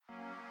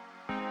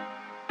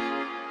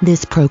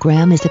This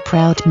program is a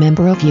proud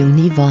member of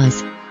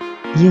Univoz.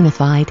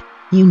 Unified,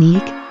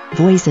 unique,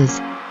 voices.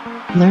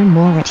 Learn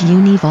more at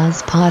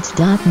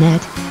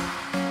univozpods.net.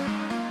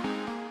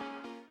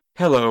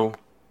 Hello,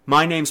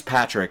 my name's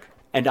Patrick,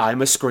 and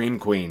I'm a Scream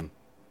Queen.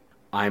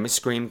 I'm a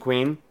Scream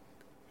Queen,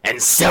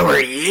 and so are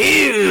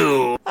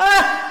you!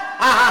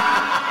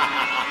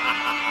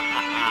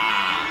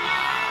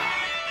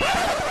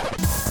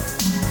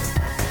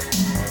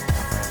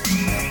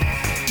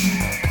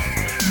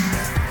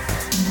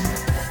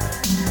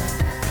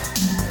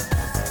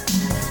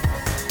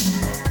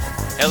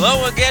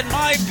 Hello again,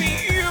 my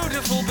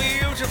beautiful,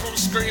 beautiful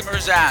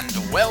screamers, and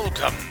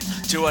welcome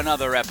to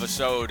another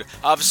episode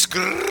of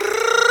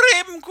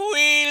Scream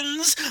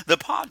Queens, the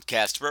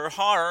podcast where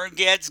horror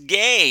gets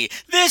gay.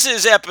 This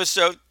is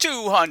episode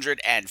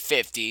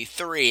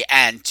 253,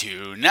 and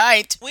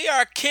tonight we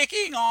are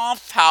kicking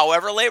off,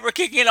 however late we're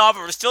kicking it off,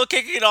 but we're still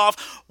kicking it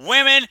off,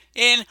 Women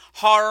in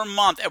Horror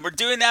Month, and we're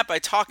doing that by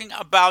talking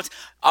about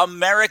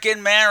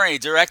American Mary,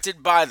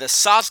 directed by the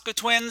Soska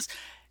Twins,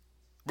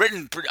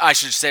 written,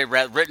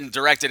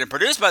 directed, and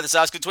produced by the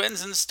Soska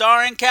Twins, and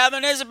starring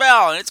Katharine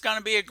Isabelle, and it's going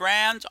to be a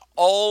grand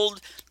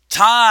old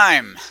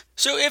time.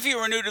 So if you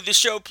are new to the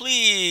show,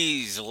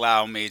 please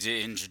allow me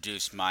to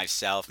introduce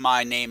myself.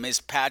 My name is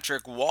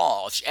Patrick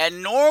Walsh,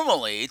 and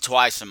normally,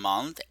 twice a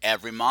month,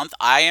 every month,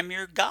 I am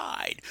your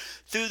guide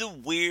through the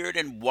weird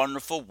and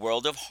wonderful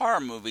world of horror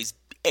movies.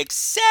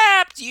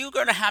 Except you're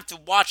going to have to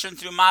watch them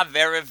through my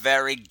very,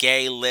 very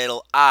gay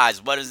little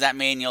eyes. What does that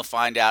mean? You'll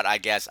find out, I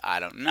guess. I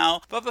don't know.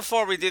 But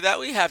before we do that,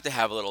 we have to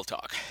have a little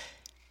talk.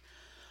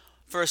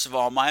 First of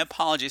all, my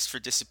apologies for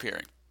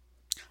disappearing.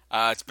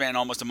 It's been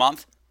almost a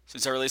month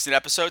since I released an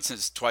episode,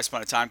 since Twice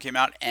Upon a Time came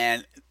out,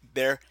 and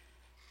bad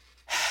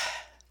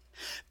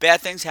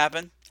things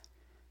happen.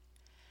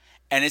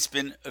 And it's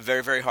been a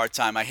very, very hard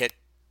time. I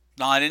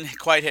didn't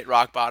quite hit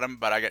rock bottom,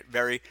 but I got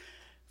very,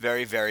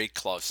 very, very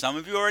close. Some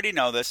of you already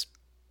know this,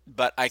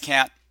 but I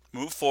can't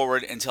move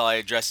forward until I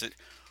address it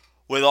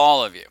with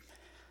all of you.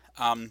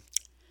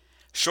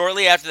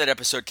 Shortly after that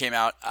episode came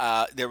out,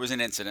 there was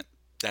an incident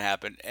that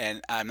happened,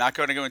 and I'm not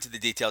going to go into the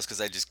details because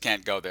I just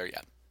can't go there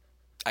yet.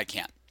 I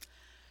can't.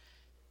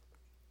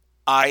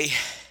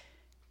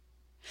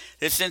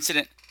 This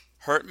incident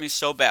hurt me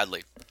so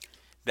badly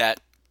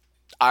that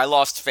I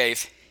lost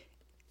faith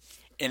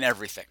in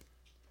everything.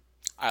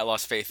 I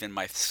lost faith in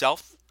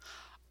myself.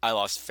 I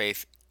lost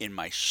faith in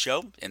my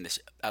show.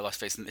 I lost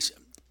faith in this.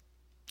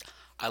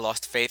 I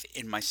lost faith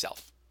in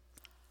myself.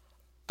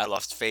 I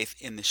lost faith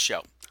in the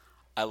show.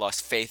 I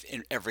lost faith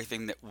in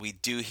everything that we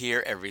do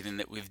here, everything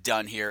that we've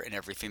done here, and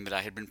everything that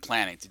I had been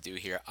planning to do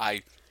here.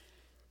 I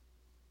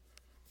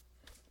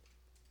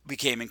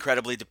became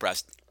incredibly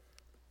depressed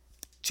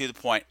to the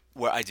point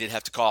where I did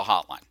have to call a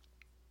hotline.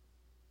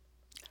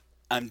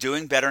 I'm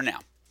doing better now,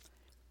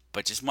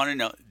 but just want to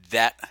know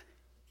that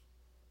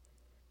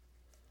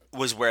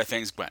was where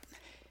things went.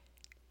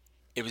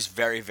 It was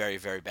very, very,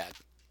 very bad.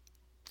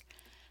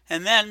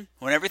 And then,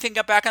 when everything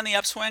got back on the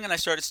upswing and I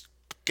started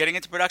getting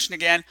into production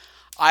again,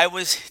 I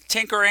was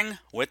tinkering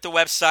with the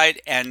website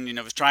and,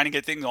 was trying to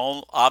get things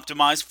all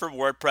optimized for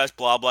WordPress,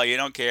 blah, blah, you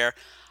don't care.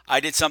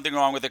 I did something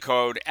wrong with the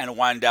code and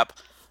wound up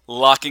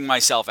locking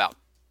myself out.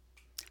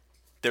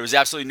 There was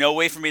absolutely no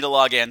way for me to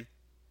log in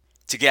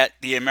to get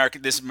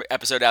this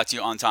episode out to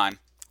you on time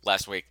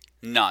last week.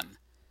 None.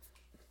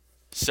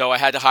 So I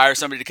had to hire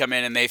somebody to come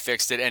in, and they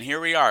fixed it, and here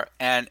we are.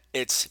 And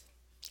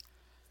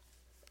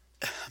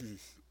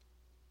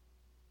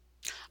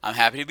I'm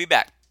happy to be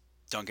back.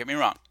 Don't get me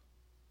wrong.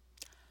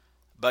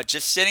 But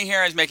just sitting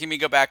here is making me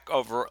go back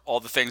over all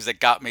the things that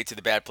got me to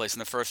the bad place in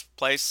the first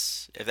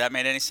place, if that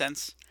made any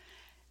sense.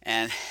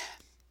 And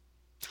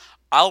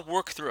I'll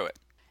work through it.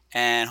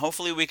 And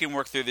hopefully we can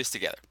work through this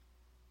together.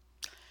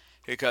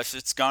 Because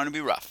it's going to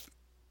be rough.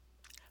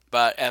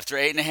 But after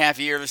 8.5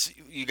 years,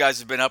 you guys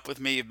have been up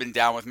with me, you've been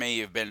down with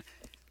me,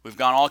 we've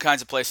gone all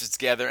kinds of places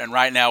together, and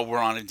right now we're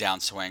on a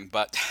downswing.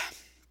 But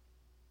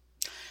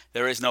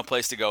there is no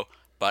place to go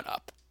but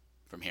up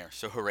from here.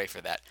 So hooray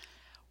for that.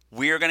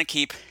 We are going to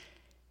keep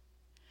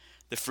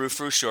the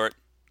frou-frou short,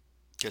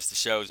 because the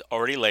show's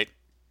already late.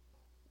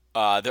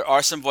 There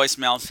are some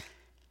voicemails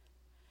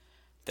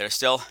that are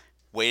still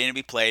waiting to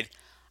be played.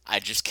 I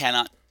just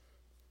cannot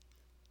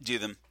do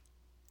them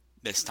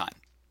this time.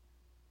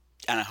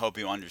 And I hope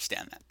you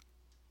understand that.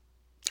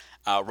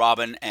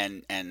 Robin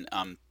and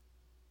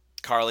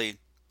Carly,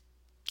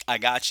 I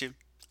got you.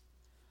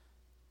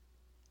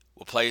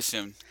 We'll play you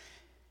soon.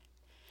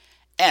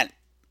 And,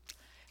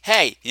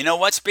 hey, you know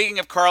what? Speaking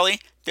of Carly,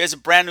 there's a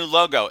brand new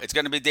logo. It's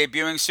going to be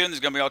debuting soon. There's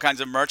going to be all kinds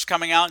of merch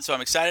coming out, so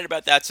I'm excited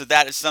about that. So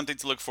that is something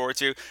to look forward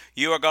to.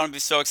 You are going to be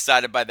so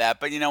excited by that.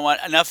 But you know what?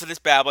 Enough of this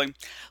babbling.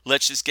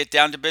 Let's just get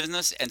down to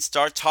business and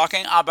start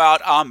talking about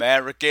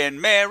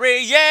American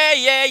Mary. Yeah,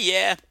 yeah,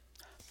 yeah.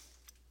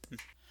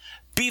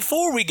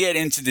 Before we get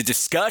into the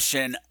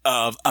discussion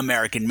of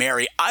American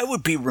Mary, I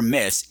would be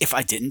remiss if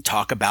I didn't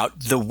talk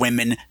about the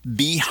women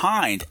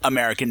behind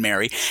American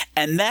Mary,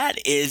 and that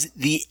is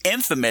the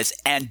infamous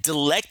and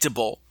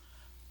delectable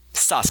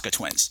Soska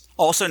twins,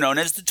 also known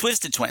as the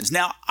Twisted Twins.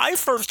 Now, I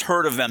first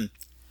heard of them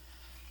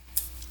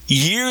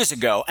years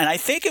ago, and I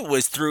think it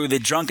was through the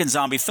Drunken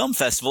Zombie Film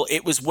Festival.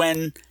 It was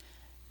when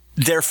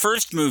their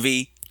first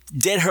movie,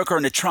 Dead Hooker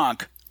in the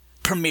Trunk,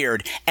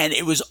 premiered, and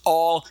it was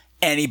all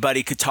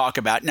anybody could talk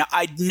about. Now,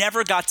 I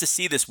never got to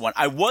see this one.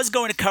 I was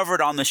going to cover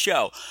it on the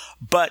show,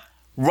 but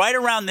right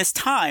around this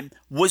time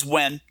was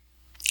when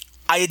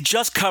I had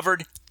just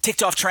covered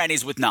Ticked Off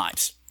Trannies with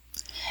Knives.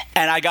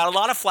 And I got a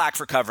lot of flack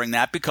for covering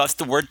that because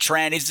the word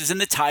trannies is in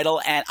the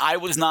title, and I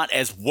was not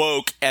as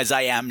woke as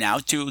I am now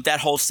to that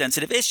whole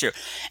sensitive issue.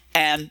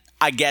 And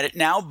I get it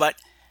now, but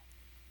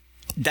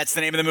that's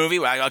the name of the movie.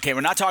 Okay,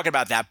 we're not talking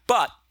about that.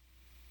 But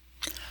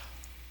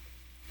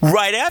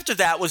right after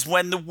that was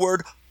when the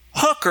word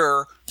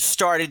hooker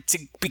started to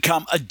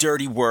become a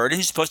dirty word, and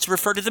you're supposed to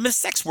refer to them as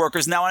sex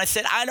workers now. And I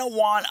said, I don't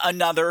want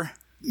another,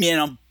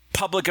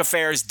 public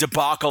affairs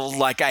debacle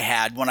like I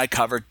had when I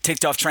covered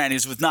Ticked Off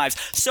Trannies with Knives.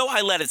 So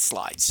I let it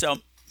slide.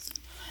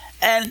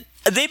 And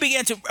they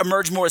began to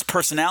emerge more as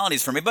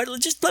personalities for me, but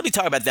just let me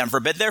talk about them for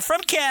a bit. They're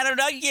from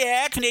Canada.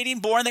 Yeah, Canadian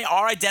born. They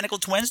are identical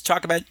twins.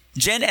 Talk about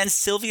Jen and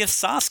Sylvia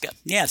Soska.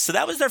 Yeah, so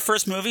that was their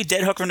first movie,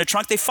 Dead Hooker in the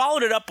Trunk. They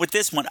followed it up with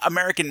this one,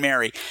 American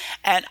Mary.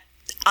 And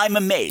I'm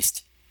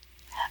amazed.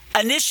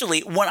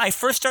 Initially, when I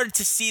first started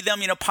to see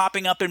them,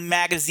 popping up in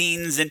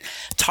magazines and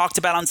talked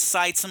about on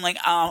sites, I'm like,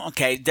 oh,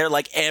 okay, they're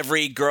like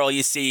every girl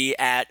you see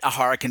at a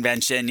horror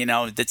convention,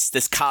 that's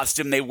this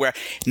costume they wear,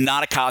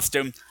 not a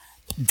costume.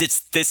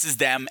 This is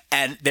them,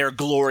 and they're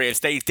glorious.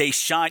 They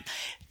shine.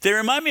 They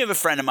remind me of a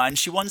friend of mine.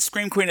 She won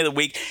Scream Queen of the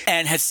Week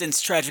and has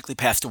since tragically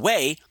passed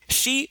away.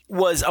 She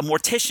was a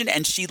mortician,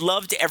 and she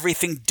loved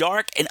everything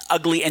dark and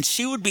ugly, and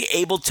she would be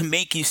able to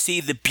make you see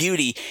the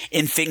beauty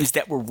in things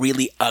that were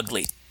really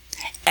ugly.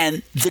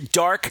 And the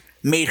dark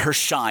made her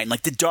shine.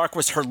 Like the dark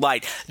was her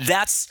light.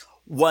 That's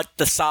what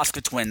the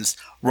Soska twins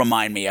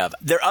remind me of.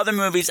 Their other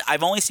movies,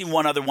 I've only seen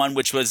one other one,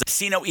 which was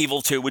See No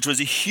Evil 2, which was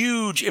a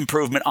huge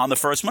improvement on the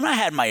first one. I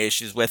had my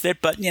issues with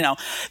it, but,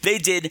 they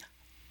did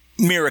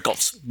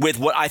miracles with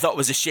what I thought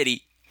was a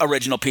shitty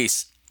original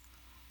piece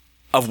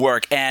of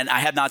work. And I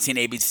have not seen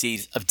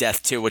ABCs of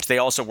Death 2, which they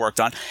also worked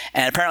on,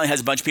 and apparently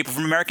has a bunch of people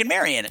from American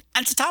Mary in it.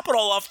 And to top it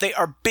all off, they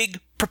are big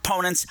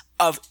proponents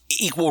of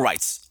equal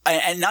rights.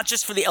 And not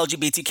just for the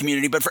LGBT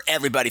community, but for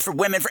everybody, for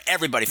women, for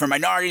everybody, for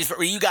minorities,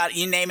 for you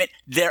name it,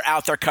 they're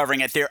out there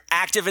covering it. They're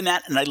active in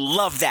that, and I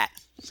love that.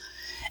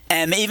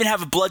 And they even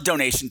have a blood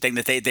donation thing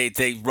that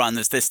they run.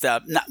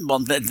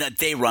 That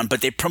they run, but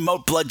they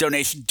promote blood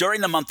donation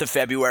during the month of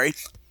February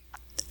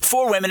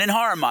for Women in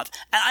Horror Month.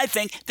 And I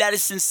think that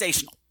is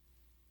sensational.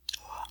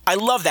 I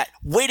love that.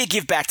 Way to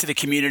give back to the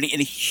community in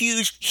a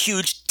huge,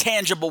 huge,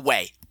 tangible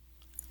way.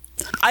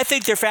 I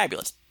think they're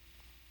fabulous.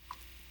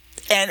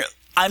 And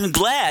I'm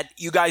glad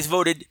you guys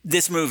voted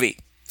this movie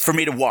for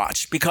me to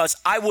watch, because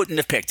I wouldn't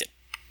have picked it.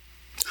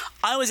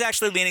 I was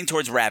actually leaning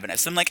towards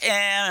Ravenous. I'm like,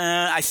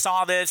 I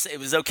saw this. It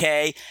was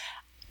okay.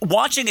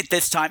 Watching it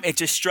this time, it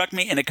just struck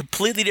me in a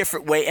completely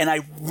different way, and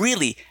I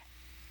really,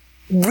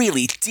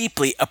 really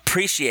deeply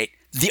appreciate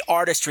the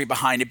artistry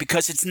behind it,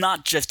 because it's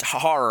not just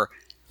horror.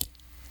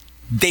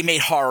 They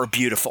made horror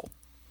beautiful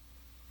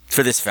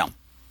for this film.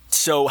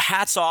 So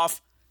hats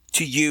off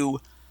to you,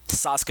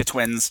 Soska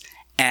twins,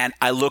 and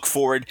I look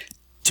forward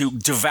to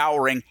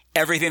devouring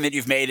everything that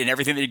you've made and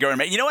everything that you're going to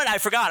make. You know what? I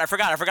forgot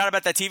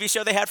about that TV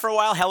show they had for a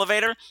while,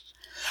 Elevator,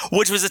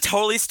 which was a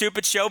totally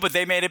stupid show, but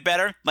they made it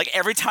better. Like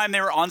every time they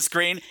were on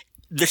screen,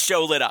 the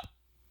show lit up.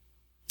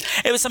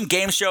 It was some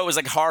game show. It was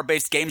like a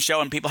horror-based game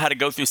show, and people had to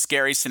go through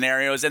scary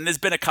scenarios, and there's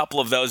been a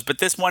couple of those, but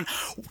this one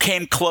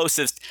came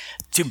closest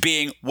to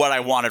being what I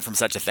wanted from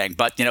such a thing.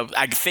 But,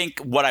 I think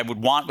what I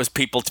would want was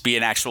people to be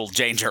an actual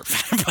danger,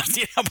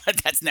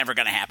 but that's never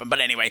going to happen.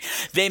 But anyway,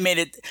 they made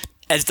it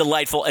as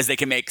delightful as they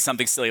can make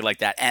something silly like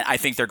that, and I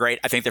think they're great.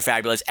 I think they're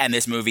fabulous, and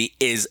this movie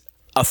is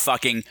a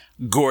fucking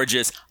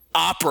gorgeous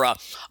opera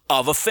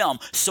of a film.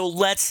 So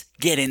let's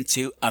get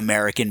into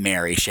American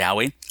Mary, shall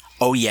we?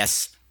 Oh,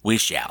 yes, we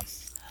shall.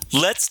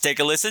 Let's take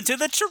a listen to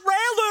the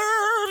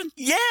trailer.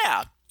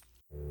 Yeah.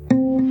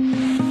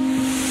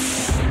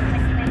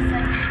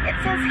 It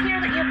says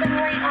here that you've been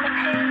late on a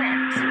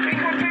payment.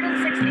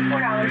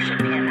 $364 should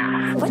be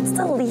enough. What's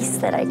the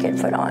least that I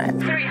could put on?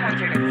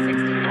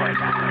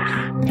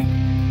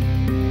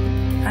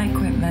 $364. I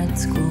quit med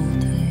school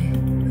today,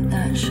 but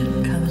that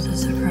shouldn't come as a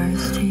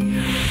surprise to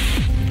you.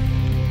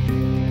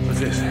 What's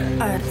this?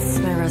 It's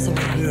my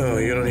resume. No,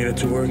 you don't need it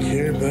to work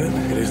here, but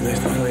it is nice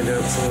to find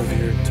out some of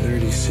your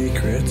dirty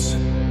secrets.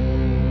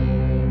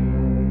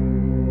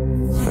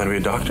 Want to be a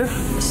doctor?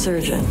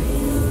 Surgeon.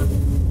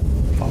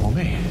 Follow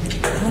me.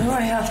 What do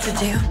I have to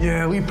do?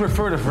 Yeah, we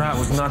prefer if Rat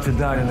was not to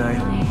die tonight.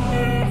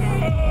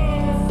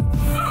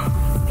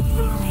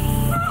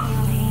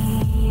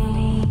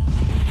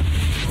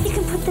 You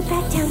can put the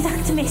bag down,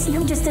 Dr. Mason.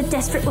 I'm just a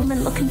desperate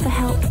woman looking for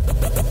help.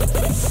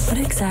 What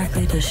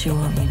exactly does she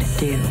want me to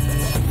do?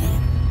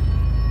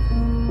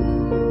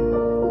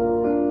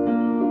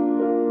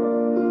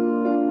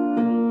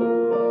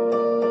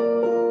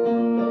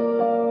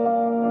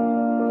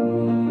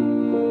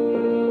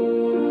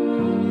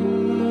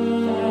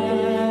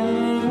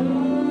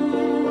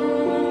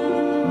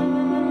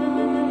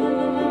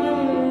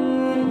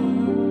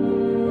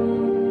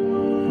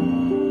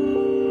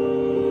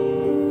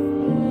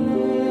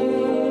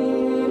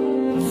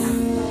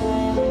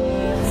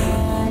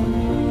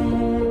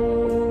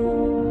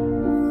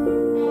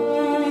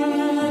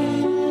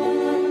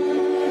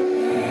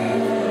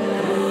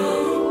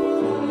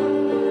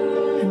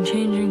 I'm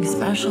changing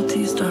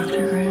specialties,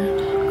 Dr.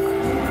 Grant.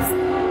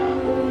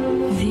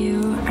 Have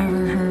you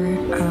ever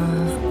heard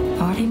of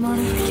body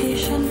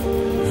modification?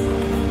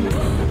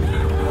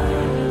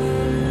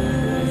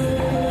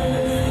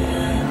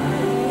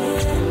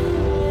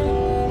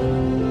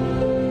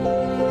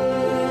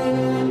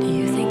 Do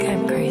you think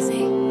I'm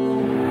crazy?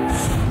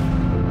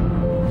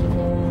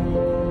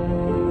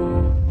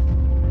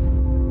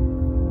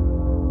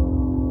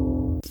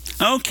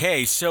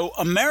 Okay, so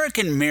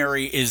American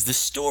Mary is the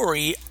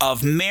story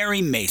of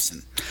Mary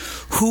Mason,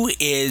 who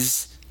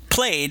is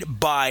played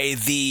by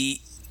the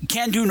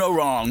Can Do No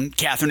Wrong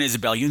Catherine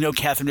Isabel. You know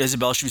Catherine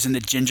Isabel. She was in the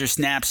Ginger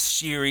Snaps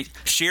series.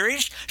 She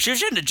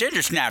was in the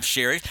Ginger Snaps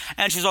series,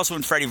 and she's also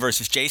in Freddy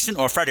vs. Jason,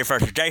 or Freddy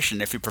vs.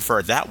 Jason, if you prefer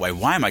it that way.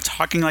 Why am I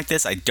talking like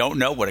this? I don't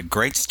know. What a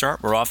great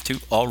start we're off to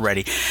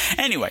already.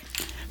 Anyway,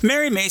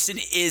 Mary Mason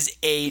is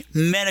a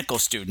medical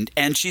student,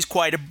 and she's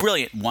quite a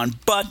brilliant one.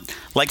 But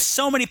like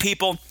so many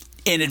people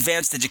in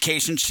advanced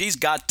education, she's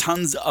got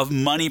tons of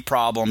money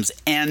problems,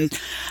 and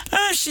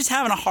she's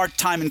having a hard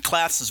time in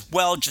class as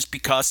well, just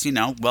because,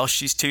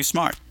 she's too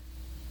smart.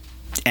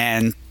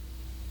 And,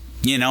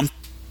 the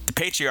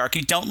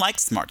patriarchy don't like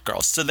smart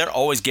girls, so they're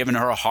always giving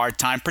her a hard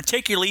time,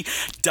 particularly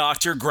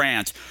Dr.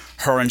 Grant,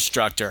 her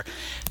instructor.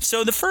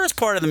 So the first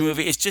part of the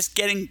movie is just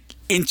getting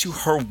into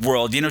her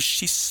world.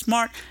 She's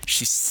smart,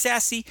 she's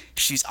sassy,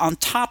 she's on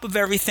top of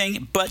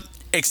everything, but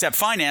except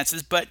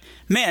finances, but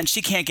man,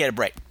 she can't get a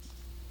break.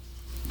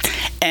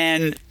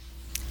 And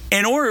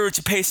in order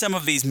to pay some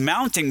of these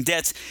mounting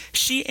debts,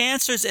 she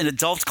answers an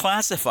adult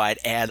classified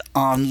ad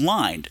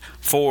online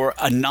for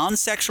a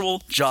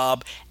non-sexual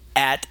job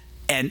at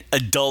an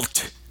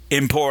adult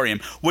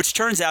emporium, which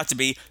turns out to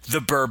be the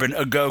Bourbon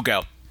A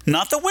Go-Go.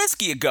 Not the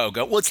Whiskey A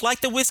Go-Go. Well, it's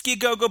like the Whiskey A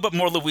Go-Go, but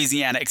more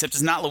Louisiana, except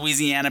it's not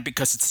Louisiana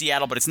because it's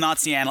Seattle, but it's not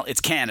Seattle, it's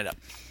Canada.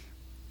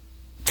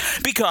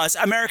 Because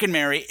American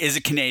Mary is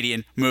a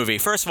Canadian movie.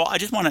 First of all, I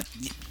just want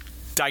to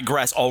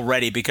digress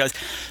already because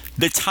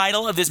the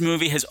title of this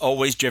movie has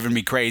always driven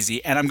me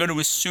crazy, and I'm going to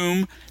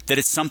assume that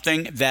it's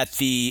something that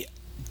the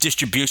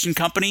distribution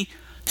company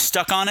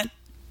stuck on it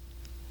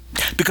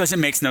because it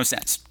makes no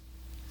sense.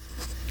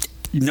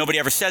 Nobody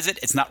ever says it.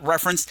 It's not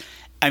referenced.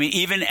 I mean,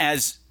 even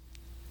as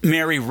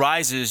Mary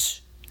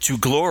rises to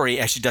glory,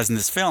 as she does in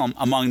this film,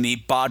 among the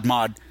bod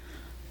mod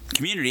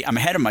community, I'm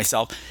ahead of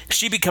myself,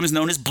 she becomes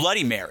known as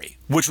Bloody Mary,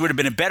 which would have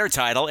been a better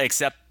title,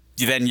 except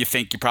then you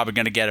think you're probably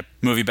going to get a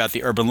movie about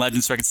the urban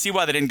legend, so I can see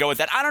why they didn't go with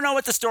that. I don't know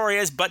what the story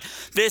is, but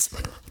this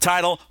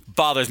title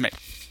bothers me.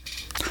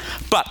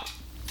 But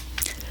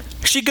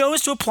she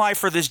goes to apply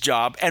for this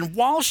job, and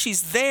while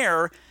she's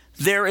there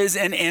is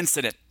an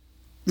incident.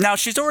 Now,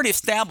 she's already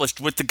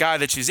established with the guy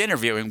that she's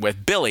interviewing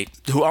with, Billy,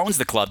 who owns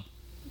the club,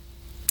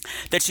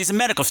 that she's a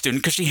medical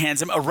student because she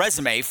hands him a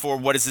resume for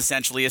what is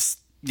essentially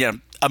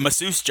a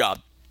masseuse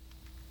job.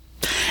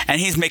 And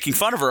he's making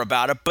fun of her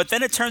about it, but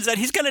then it turns out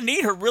he's going to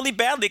need her really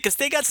badly because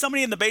they got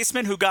somebody in the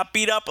basement who got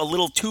beat up a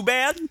little too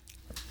bad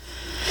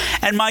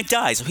and might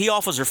die. So he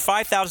offers her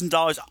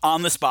 $5,000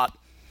 on the spot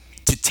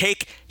to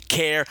take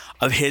care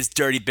of his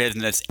dirty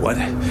business. What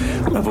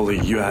level are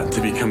you at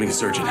to becoming a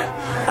surgeon?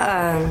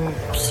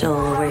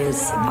 Still a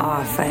ways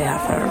off. I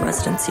have a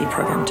residency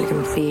program to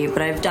complete,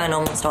 but I've done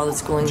almost all the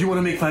schooling. Do you want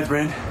to make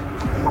 $5,000?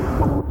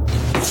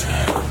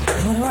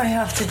 What do I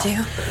have to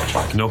do?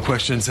 No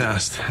questions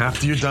asked.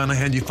 After you're done, I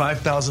hand you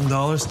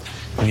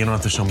 $5,000, and you don't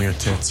have to show me your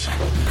tits.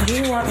 What do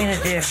you want me to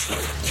do?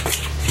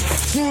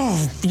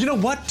 You know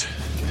what?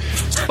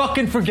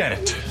 Fucking forget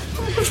it.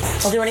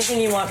 I'll do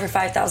anything you want for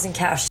 $5,000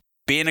 cash.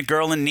 Being a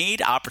girl in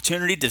need,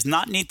 opportunity does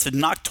not need to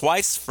knock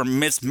twice from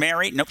Miss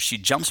Mary. Nope, she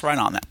jumps right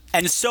on that.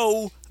 And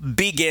so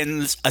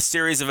begins a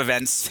series of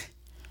events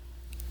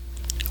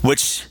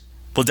which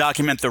will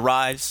document the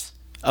rise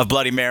of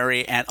Bloody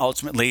Mary and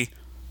ultimately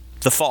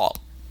the fall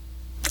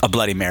of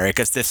Bloody Mary,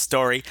 because this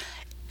story,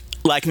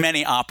 like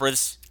many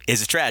operas,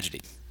 is a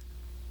tragedy.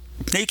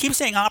 Now, you keep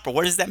saying opera.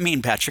 What does that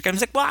mean, Patrick? I was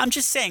like, well, I'm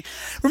just saying.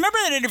 Remember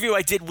that interview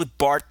I did with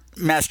Bart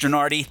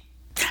Mastronardi?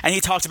 And he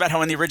talked about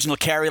how in the original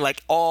Carrie,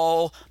 like,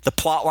 all the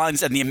plot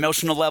lines and the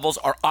emotional levels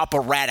are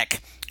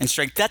operatic in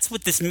strength. That's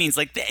what this means.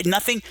 Like,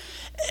 nothing,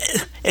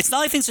 it's not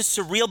like things are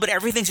surreal, but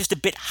everything's just a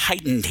bit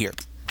heightened here.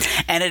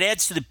 And it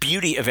adds to the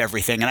beauty of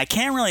everything. And I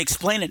can't really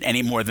explain it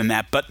any more than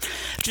that, but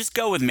just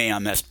go with me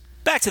on this.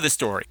 Back to the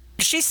story.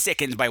 She's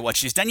sickened by what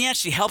she's done. Yeah,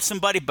 she helped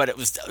somebody, but it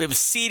was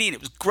seedy and it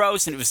was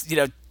gross and it was,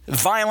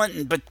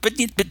 violent. But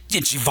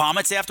she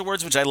vomits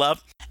afterwards, which I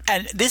love.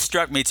 And this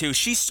struck me too.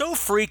 She's so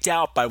freaked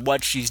out by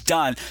what she's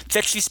done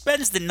that she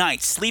spends the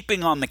night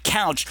sleeping on the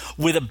couch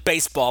with a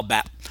baseball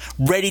bat,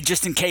 ready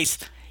just in case,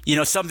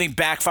 something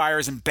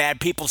backfires and bad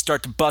people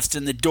start to bust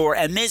in the door.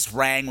 And this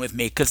rang with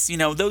me because,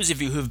 those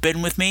of you who've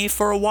been with me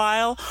for a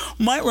while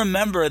might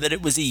remember that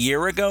it was a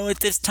year ago at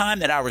this time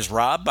that I was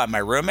robbed by my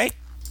roommate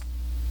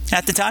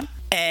at the time.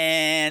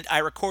 And I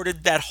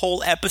recorded that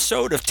whole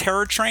episode of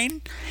Terror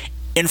Train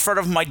in front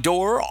of my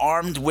door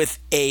armed with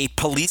a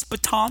police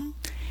baton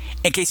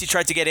in case he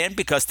tried to get in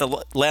because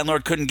the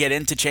landlord couldn't get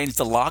in to change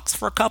the locks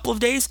for a couple of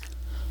days.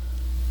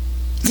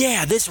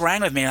 Yeah, this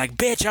rang with me like,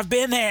 bitch, I've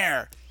been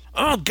there.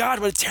 Oh, God,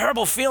 what a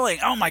terrible feeling.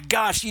 Oh, my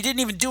gosh, you didn't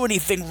even do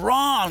anything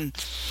wrong.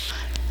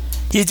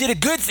 You did a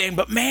good thing,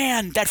 but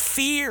man, that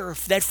fear,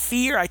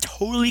 I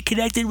totally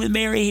connected with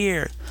Mary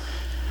here.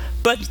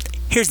 But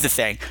here's the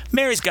thing.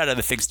 Mary's got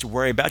other things to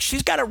worry about.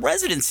 She's got a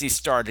residency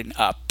starting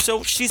up,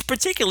 so she's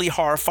particularly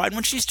horrified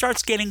when she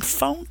starts getting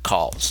phone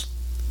calls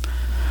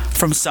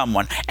from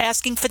someone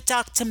asking for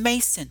Dr.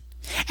 Mason.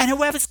 And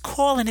whoever's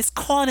calling is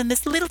calling in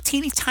this little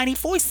teeny tiny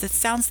voice that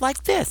sounds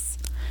like this.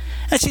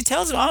 And she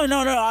tells him, oh, no,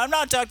 I'm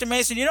not Dr.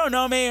 Mason. You don't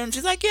know me. And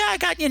she's like, yeah, I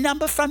got your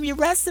number from your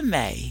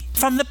resume,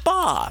 from the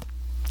bar.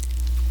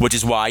 Which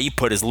is why you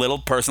put as little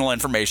personal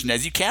information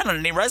as you can on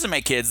any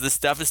resume, kids. This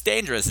stuff is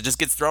dangerous. It just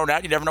gets thrown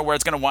out. You never know where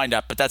it's going to wind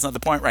up. But that's not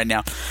the point right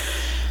now.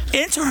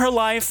 Into her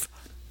life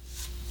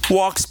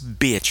walks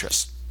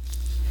Beatrice.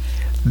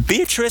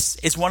 Beatrice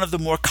is one of the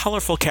more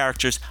colorful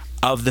characters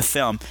of the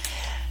film.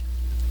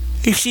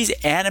 She's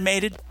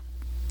animated,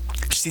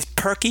 she's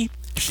perky,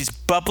 she's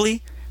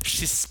bubbly,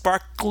 she's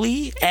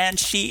sparkly, and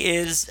she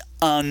is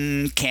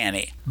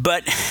uncanny.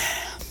 But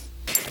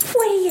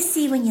What do you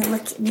see when you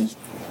look at me?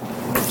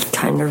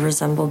 Kind of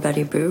resemble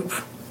Betty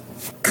Boop.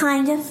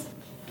 Kind of.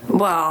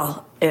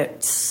 Well,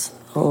 it's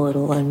a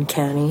little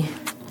uncanny.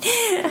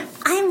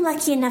 I'm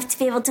lucky enough to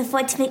be able to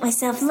afford to make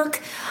myself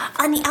look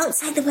on the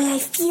outside the way I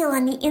feel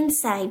on the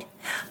inside.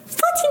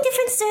 14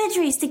 different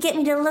surgeries to get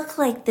me to look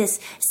like this.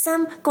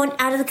 Some going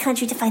out of the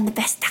country to find the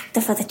best doctor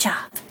for the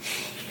job.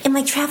 In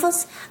my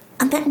travels,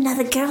 I met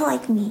another girl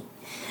like me,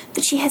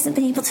 but she hasn't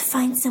been able to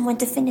find someone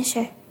to finish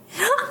her.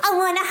 I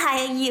want to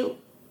hire you.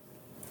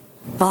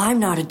 Well, I'm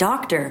not a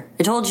doctor.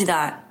 I told you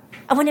that.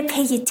 I want to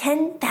pay you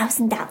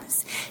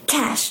 $10,000.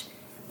 Cash.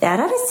 That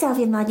ought to solve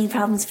your money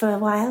problems for a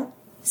while.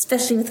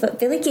 Especially with what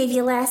Billy gave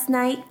you last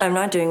night. I'm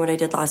not doing what I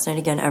did last night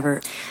again,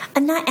 ever.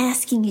 I'm not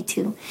asking you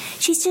to.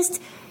 She's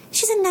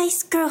a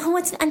nice girl who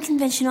wants an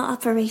unconventional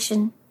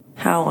operation.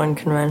 How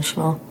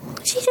unconventional?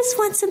 She just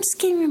wants some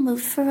skin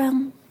removed for,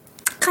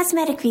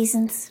 cosmetic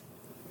reasons.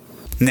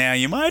 now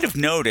you might have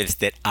noticed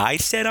that I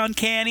said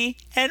uncanny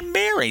and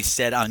Mary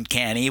said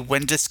uncanny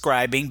when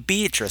describing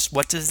Beatrice.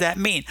 What does that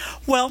mean?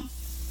 Well,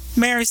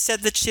 Mary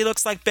said that she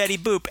looks like Betty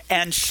Boop,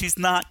 and she's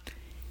not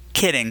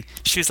kidding.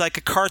 She's like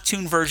a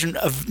cartoon version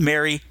of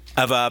Betty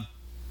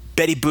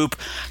Boop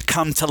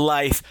come to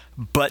life,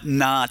 but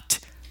not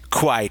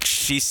quite.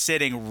 She's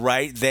sitting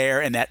right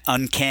there in that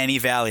uncanny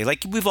valley.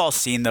 Like, we've all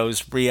seen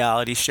those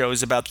reality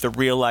shows about the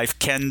real-life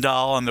Ken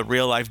doll and the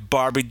real-life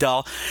Barbie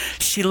doll.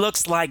 She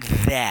looks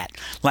like that.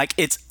 Like,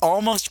 it's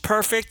almost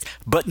perfect,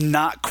 but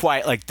not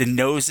quite. Like, the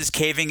nose is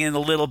caving in a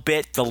little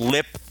bit.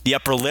 The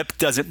upper lip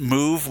doesn't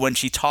move when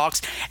she talks.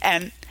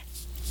 And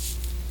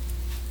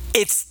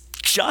it's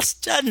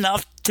just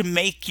enough to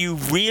make you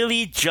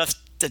really just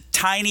a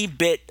tiny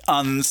bit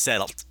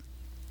unsettled.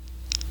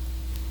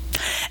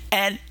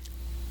 And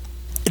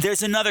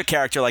there's another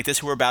character like this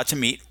who we're about to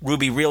meet,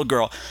 Ruby Real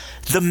Girl.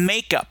 The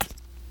makeup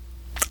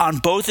on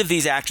both of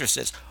these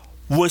actresses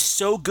was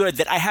so good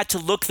that I had to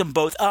look them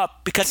both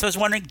up because I was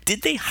wondering,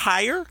 did they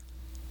hire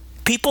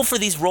people for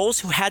these roles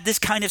who had this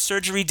kind of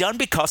surgery done?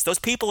 Because those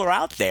people are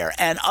out there,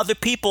 and other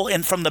people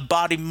from the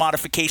body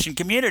modification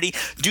community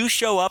do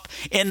show up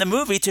in the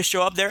movie to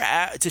show off their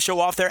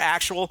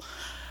actual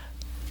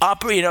what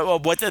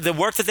the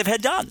work that they've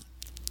had done.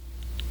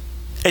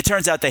 It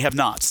turns out they have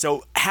not.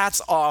 So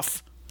hats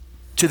off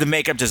to the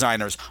makeup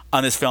designers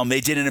on this film.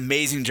 They did an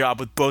amazing job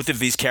with both of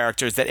these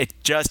characters that it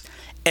just,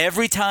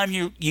 every time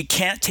you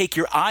can't take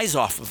your eyes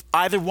off of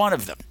either one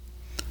of them.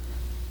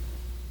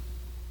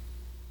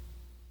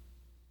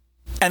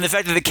 And the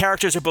fact that the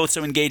characters are both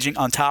so engaging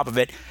on top of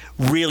it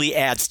really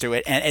adds to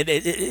it.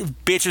 And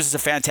Beatrice is a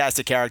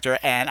fantastic character,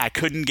 and I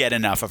couldn't get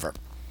enough of her.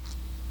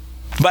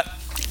 But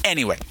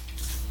anyway,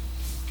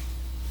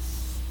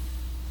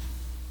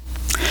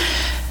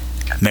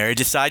 Mary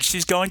decides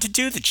she's going to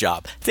do the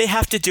job. They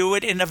have to do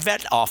it in a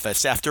vet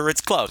office after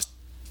it's closed,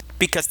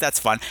 because that's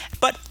fun.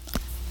 But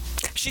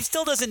she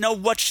still doesn't know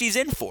what she's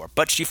in for.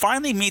 But she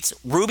finally meets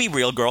Ruby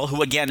Real Girl,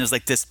 who again is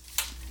like this...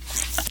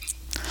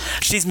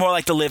 She's more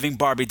like the living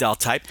Barbie doll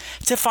type,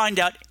 to find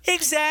out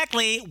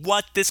exactly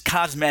what this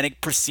cosmetic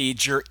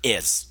procedure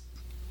is.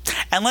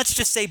 And let's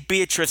just say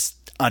Beatrice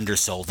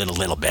undersold it a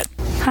little bit.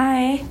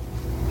 Hi.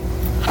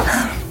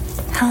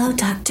 Hello,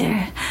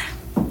 doctor.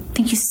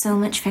 Thank you so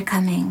much for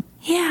coming.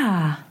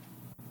 Yeah.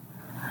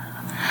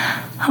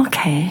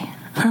 Okay.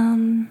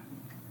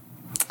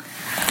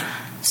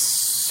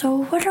 So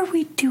what are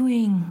we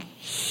doing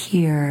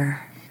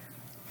here?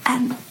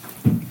 I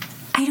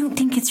don't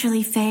think it's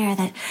really fair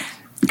that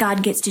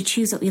God gets to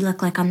choose what we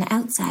look like on the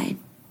outside.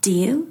 Do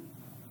you?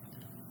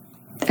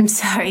 I'm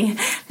sorry.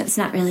 That's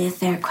not really a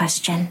fair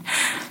question.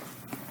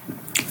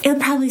 It'll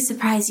probably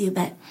surprise you,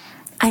 but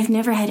I've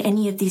never had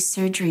any of these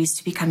surgeries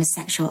to become a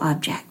sexual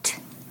object.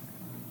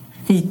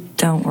 You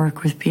don't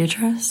work with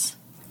Beatrice?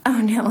 Oh,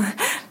 no.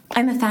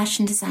 I'm a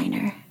fashion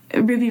designer.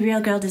 Ruby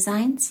Real Girl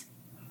Designs.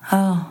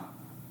 Oh,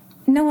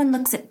 No one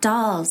looks at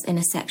dolls in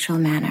a sexual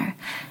manner.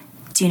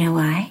 Do you know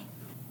why?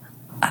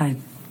 I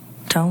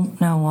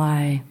don't know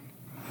why.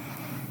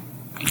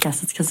 I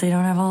guess it's because they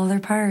don't have all their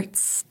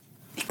parts.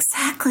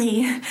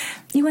 Exactly.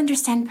 You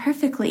understand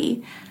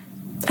perfectly.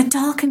 A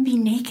doll can be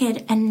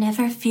naked and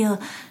never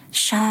feel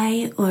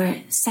shy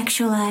or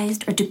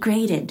sexualized or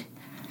degraded.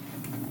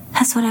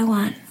 That's what I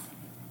want.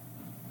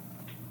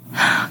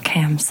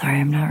 Okay, I'm sorry.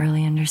 I'm not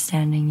really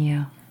understanding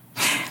you.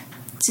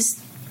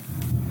 Just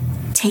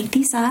take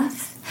these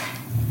off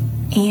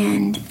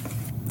and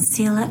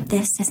seal up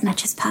this as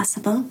much as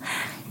possible.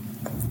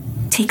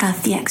 Take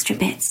off the extra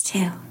bits,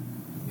 too.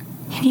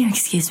 Can you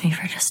excuse me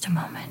for just a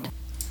moment?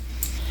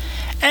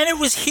 And it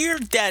was here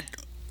that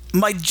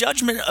my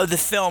judgment of the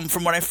film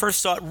from when I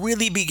first saw it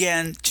really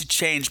began to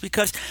change,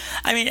 because,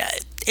 I mean,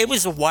 it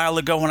was a while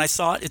ago when I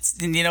saw it.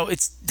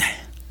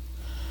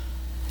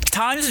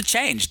 Times have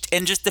changed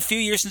in just a few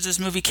years since this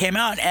movie came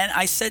out, and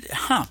I said,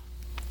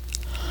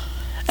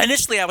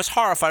 Initially, I was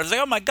horrified. I was like,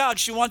 oh my God,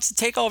 she wants to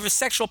take all of her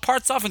sexual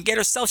parts off and get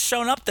herself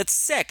shown up? That's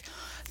sick.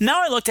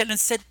 Now I looked at it and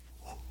said,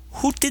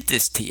 who did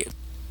this to you?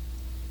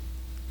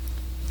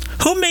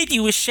 Who made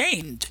you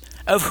ashamed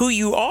of who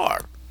you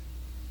are?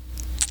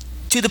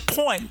 To the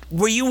point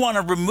where you want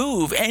to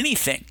remove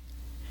anything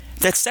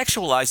that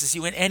sexualizes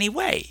you in any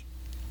way.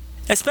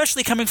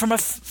 Especially coming from a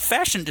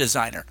fashion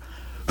designer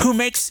who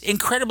makes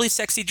incredibly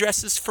sexy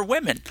dresses for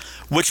women,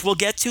 which we'll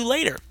get to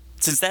later,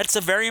 since that's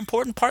a very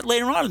important part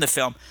later on in the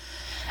film.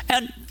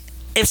 And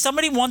if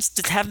somebody wants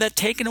to have that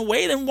taken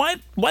away, then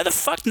why the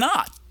fuck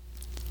not?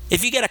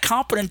 If you get a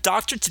competent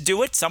doctor to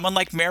do it, someone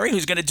like Mary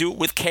who's going to do it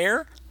with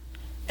care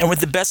and with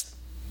the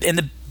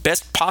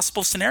best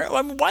possible scenario,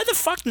 I mean, why the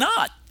fuck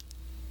not?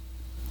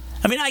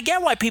 I mean, I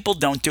get why people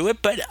don't do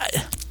it, but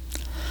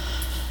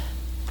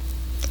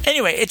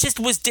anyway,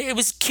 it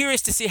was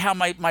curious to see how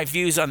my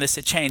views on this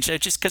had changed.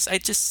 Because I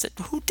just said,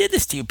 who did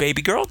this to you,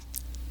 baby girl?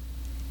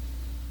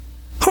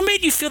 Who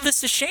made you feel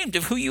this ashamed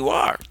of who you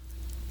are?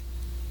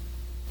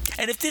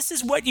 And if this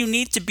is what you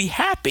need to be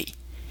happy,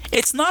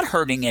 it's not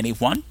hurting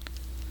anyone.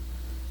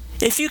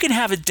 If you can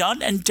have it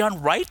done and done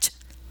right,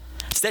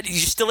 so that you're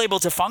still able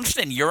to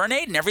function and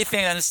urinate and everything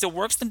and it still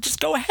works, then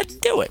just go ahead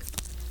and do it.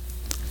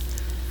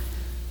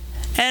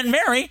 And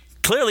Mary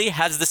clearly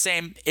has the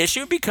same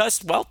issue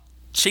because, well,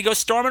 she goes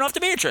storming off to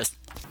Beatrice.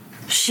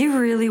 She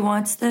really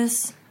wants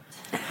this?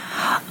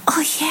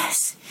 Oh,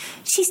 yes.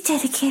 She's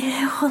dedicated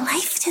her whole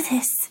life to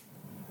this.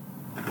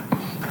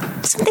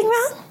 Something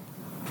wrong?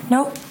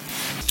 Nope.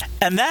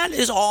 And that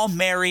is all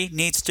Mary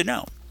needs to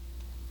know.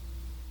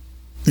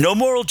 No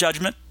moral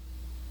judgment.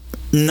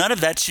 None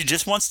of that. She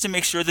just wants to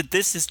make sure that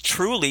this is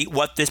truly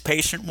what this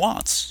patient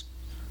wants.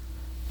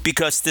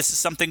 Because this is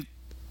something,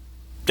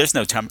 there's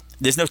no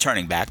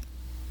turning back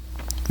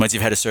once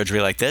you've had a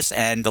surgery like this.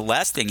 And the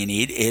last thing you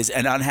need is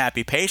an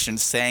unhappy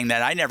patient saying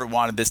that I never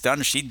wanted this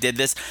done. She did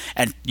this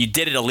and you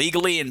did it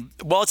illegally. And,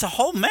 well, it's a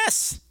whole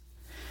mess.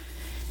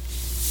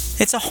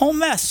 It's a whole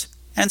mess.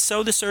 And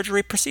so the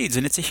surgery proceeds,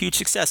 and it's a huge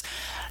success.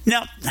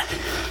 Now,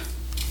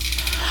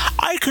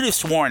 I could have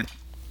sworn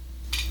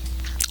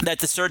that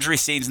the surgery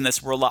scenes in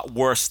this were a lot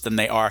worse than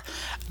they are.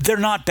 They're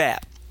not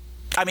bad.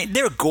 I mean,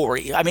 they're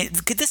gory. I mean,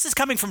 this is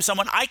coming from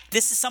someone,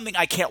 this is something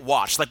I can't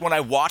watch. Like when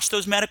I watch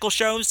those medical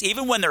shows,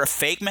 even when they're a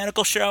fake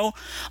medical show,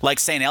 like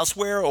St.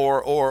 Elsewhere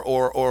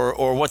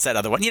or what's that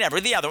other one? You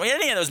never, the other one,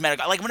 any of those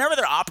medical, like whenever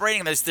they're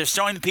operating, they're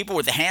showing the people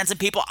with the hands and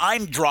people,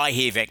 I'm dry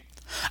heaving.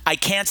 I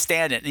can't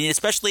stand it. And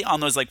especially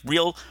on those like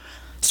real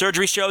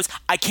surgery shows,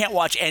 I can't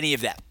watch any of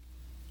that.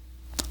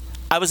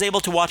 I was able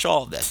to watch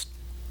all of this.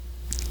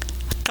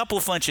 A couple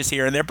of flinches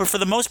here and there, but for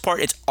the most part,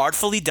 it's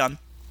artfully done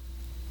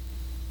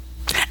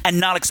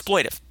and not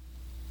exploitive.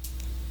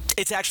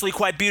 It's actually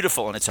quite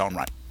beautiful in its own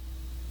right.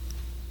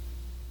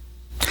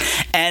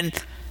 And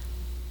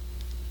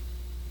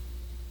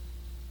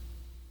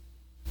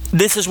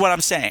this is what I'm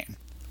saying.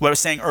 What I was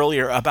saying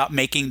earlier about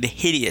making the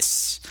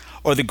hideous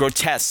or the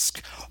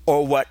grotesque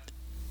or what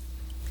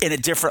in a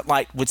different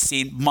light would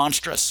seem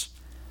monstrous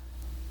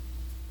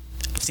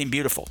seem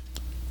beautiful.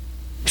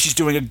 She's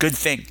doing a good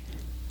thing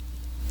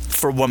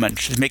for a woman.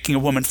 She's making a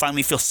woman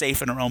finally feel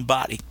safe in her own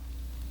body.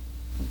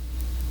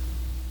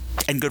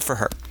 And good for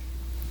her.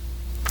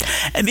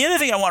 And the other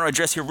thing I want to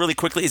address here really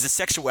quickly is the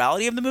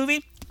sexuality of the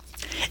movie.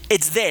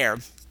 It's there.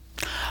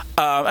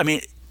 I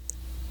mean,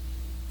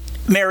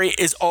 Mary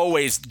is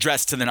always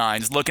dressed to the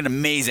nines, looking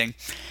amazing.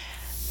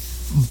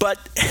 But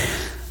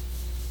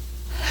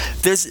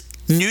there's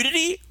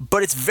nudity,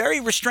 but it's very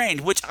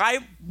restrained, which I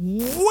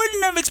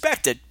wouldn't have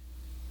expected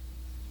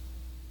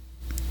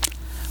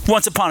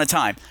once upon a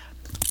time.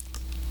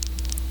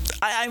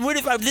 I would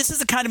have. This is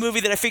the kind of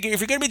movie that I figure if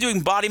you're going to be doing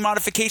body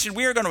modification,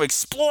 we are going to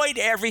exploit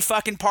every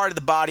fucking part of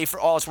the body for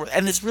all it's worth,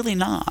 and it's really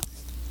not.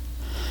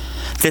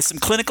 There's some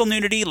clinical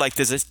nudity, like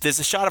there's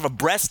a shot of a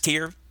breast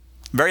here,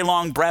 very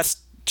long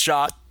breast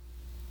shot.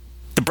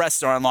 The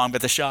breasts aren't long,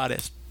 but the shot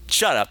is.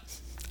 Shut up.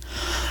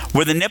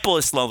 Where the nipple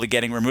is slowly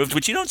getting removed,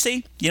 which you don't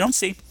see. You don't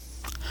see.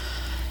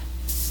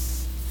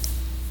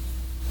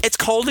 it's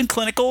cold and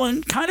clinical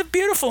and kind of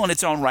beautiful in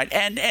its own right.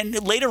 And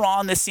later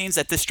on, the scenes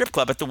at the strip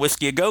club, at the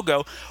Whiskey A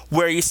Go-Go,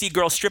 where you see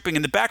girls stripping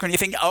in the background, you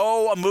think,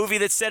 oh, a movie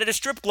that's set at a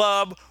strip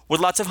club with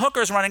lots of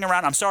hookers running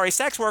around. I'm sorry,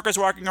 sex workers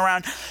walking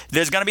around.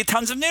 There's going to be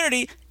tons of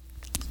nudity.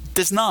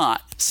 There's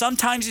not.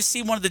 Sometimes you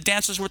see one of the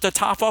dancers with their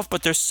top off,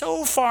 but they're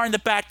so far in the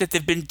back that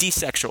they've been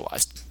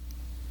desexualized.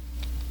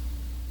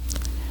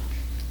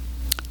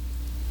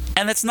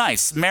 And it's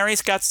nice.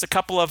 Mary's got a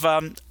couple of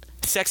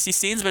sexy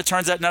scenes, but it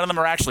turns out none of them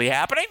are actually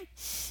happening.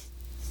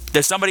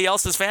 There's somebody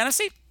else's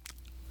fantasy.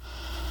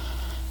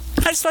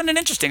 I just find it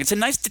interesting. It's a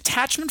nice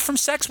detachment from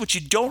sex, which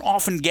you don't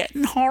often get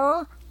in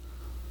horror.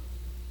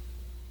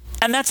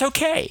 And that's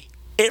okay.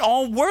 It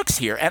all works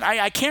here. And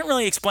I can't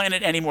really explain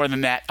it any more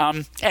than that.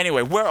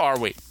 Anyway, where are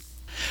we?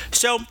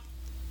 So,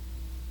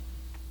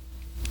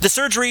 the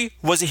surgery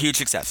was a huge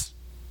success.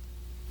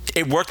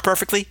 It worked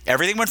perfectly.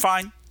 Everything went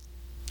fine.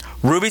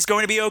 Ruby's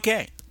going to be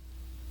okay.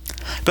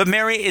 But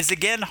Mary is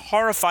again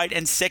horrified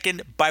and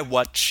sickened by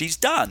what she's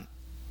done.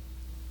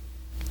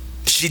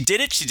 She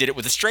did it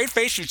with a straight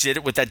face. She did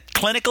it with that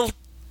clinical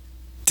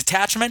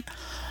detachment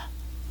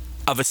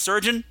of a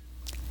surgeon.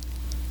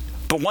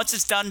 But once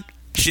it's done,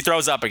 she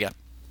throws up again.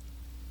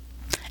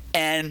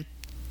 And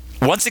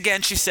once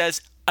again, she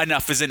says,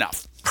 enough is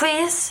enough.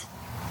 Please,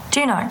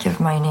 do not give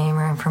my name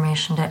or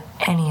information to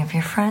any of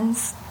your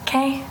friends,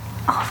 okay?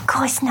 Oh, of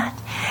course not.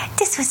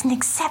 This was an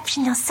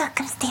exceptional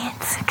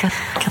circumstance.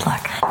 Good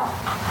luck.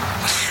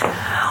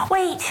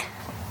 Wait.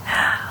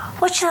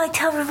 What should I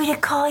tell Ruby to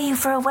call you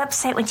for a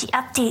website when she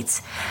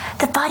updates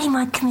the body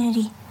mod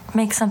community?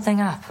 Make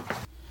something up.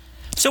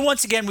 So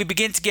once again, we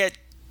begin to get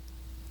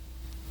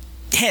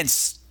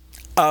hints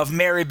of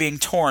Mary being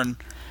torn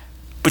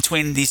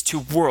between these two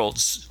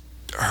worlds.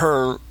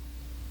 Her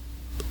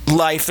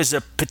life as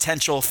a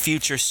potential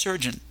future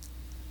surgeon,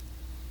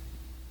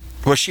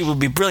 where she will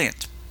be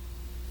brilliant.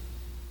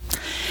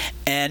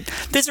 And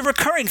there's a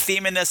recurring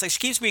theme in this. Like, she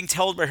keeps being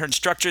told by her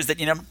instructors that,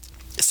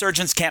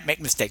 surgeons can't make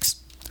mistakes.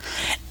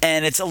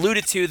 And it's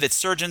alluded to that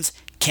surgeons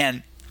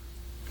can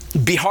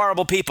be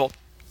horrible people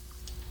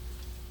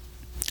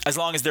as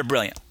long as they're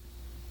brilliant.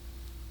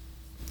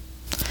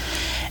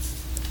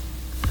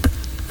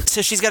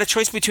 So she's got a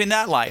choice between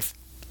that life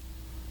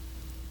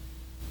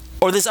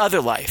or this other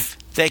life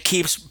that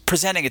keeps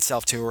presenting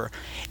itself to her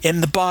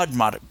in the bod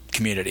mod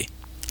community,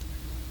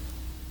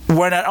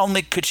 where not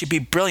only could she be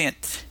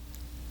brilliant,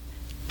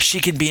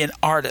 she could be an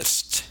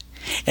artist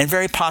and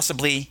very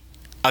possibly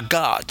a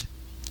god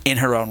in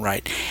her own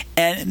right.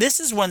 And this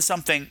is when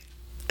something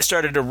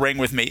started to ring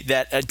with me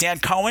that Dan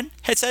Cohen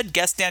had said,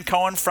 guest Dan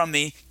Cohen from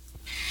the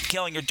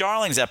Killing Your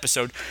Darlings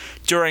episode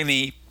during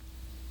the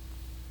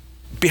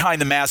Behind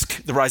the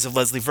Mask, The Rise of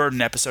Leslie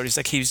Verdon episode. He's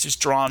like, he's just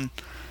drawn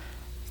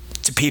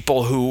to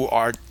people who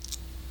are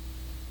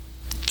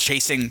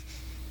chasing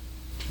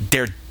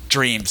their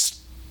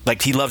dreams.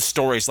 Like, he loves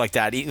stories like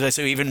that.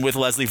 So even with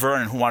Leslie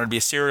Vernon, who wanted to be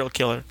a serial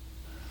killer,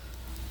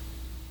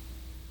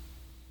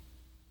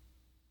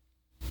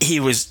 he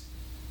was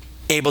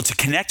able to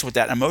connect with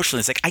that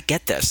emotionally. It's like, I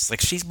get this.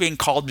 Like, she's being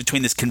called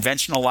between this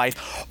conventional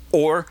life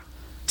or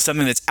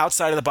something that's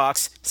outside of the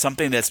box,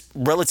 something that's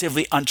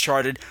relatively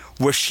uncharted,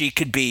 where she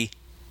could be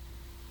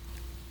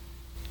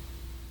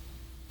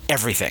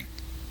everything.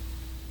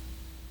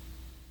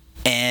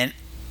 And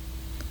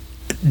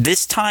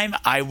this time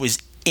I was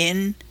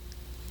in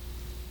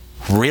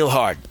real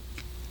hard.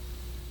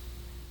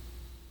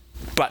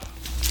 But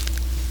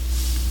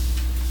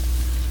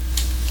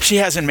she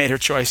hasn't made her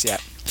choice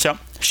yet. So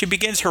she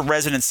begins her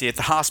residency at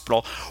the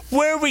hospital,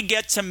 where we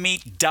get to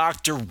meet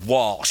Dr.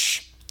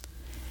 Walsh.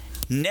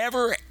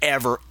 Never,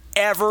 ever,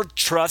 ever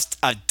trust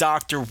a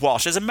Dr.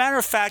 Walsh. As a matter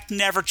of fact,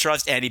 never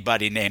trust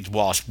anybody named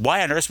Walsh.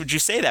 Why on earth would you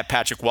say that,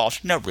 Patrick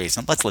Walsh? No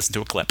reason. Let's listen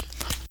to a clip.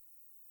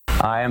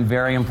 I am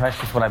very impressed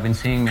with what I've been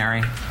seeing,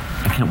 Mary.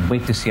 I can't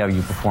wait to see how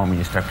you perform when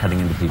you start cutting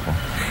into people.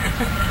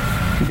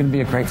 You're going to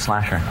be a great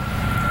slasher.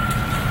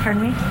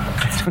 Pardon me?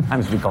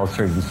 Sometimes we call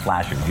surgeons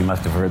slashers. You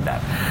must have heard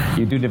that.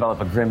 You do develop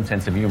a grim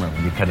sense of humor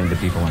when you cut into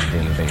people on a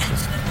daily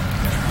basis.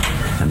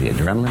 And the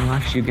adrenaline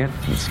rush you get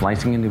from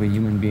slicing into a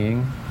human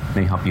being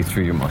may help you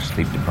through your most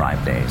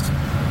sleep-deprived days.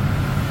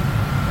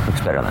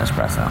 Looks better than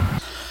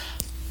espresso.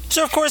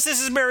 So, of course,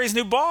 this is Mary's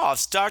new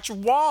boss, Dr.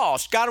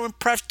 Walsh. Got to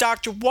impress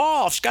Dr.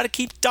 Walsh. Got to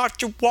keep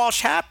Dr.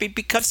 Walsh happy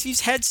because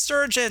he's head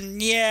surgeon.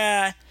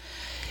 Yeah.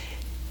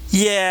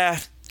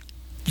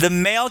 The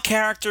male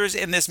characters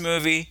in this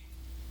movie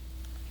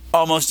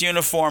almost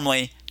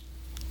uniformly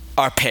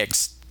are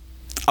pigs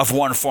of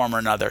one form or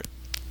another.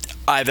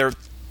 Either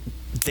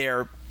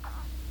they're,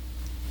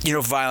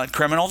 violent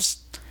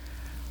criminals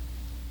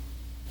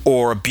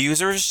or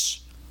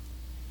abusers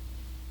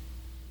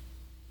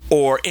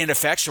or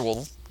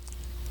ineffectual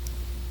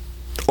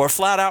or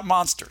flat-out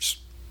monsters.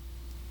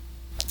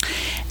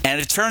 And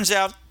it turns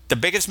out the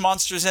biggest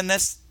monsters in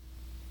this,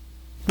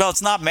 well,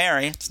 it's not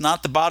Mary, it's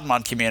not the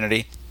Bodmont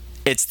community,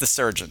 it's the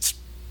surgeons.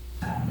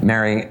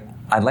 Mary,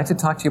 I'd like to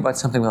talk to you about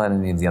something without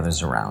any of the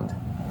others around.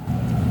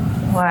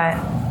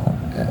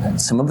 What?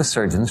 Some of the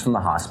surgeons from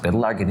the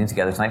hospital are getting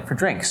together tonight for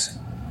drinks.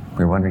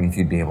 We were wondering if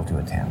you'd be able to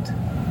attend.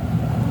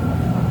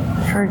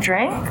 For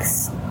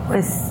drinks?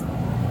 With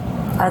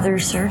other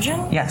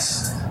surgeons?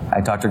 Yes.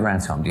 I talked to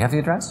Grantham. Do you have the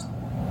address?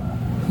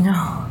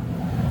 No.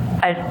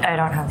 I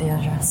don't have the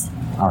address.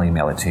 I'll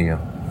email it to you.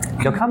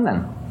 You'll come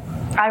then.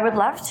 I would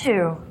love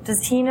to.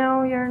 Does he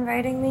know you're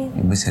inviting me?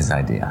 It was his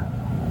idea.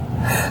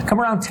 Come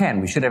around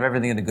 10. We should have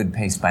everything at a good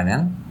pace by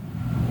then.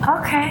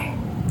 Okay.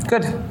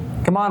 Good.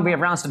 Come on, we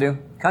have rounds to do.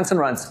 Cunts and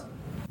runs.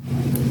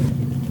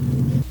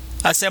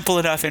 A simple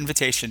enough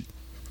invitation.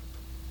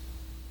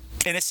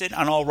 Innocent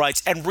on all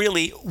rights. And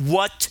really,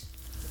 what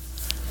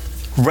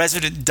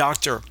resident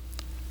doctor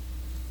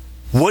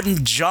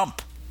wouldn't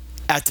jump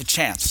at the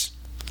chance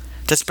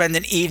to spend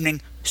an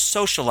evening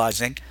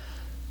socializing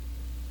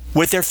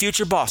with their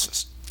future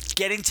bosses,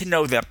 getting to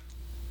know them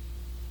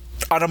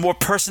on a more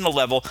personal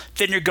level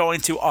than you're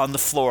going to on the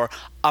floor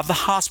of the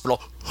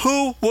hospital?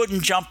 Who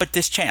wouldn't jump at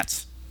this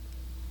chance?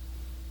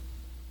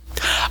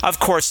 Of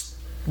course,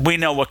 we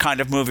know what kind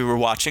of movie we're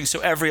watching, so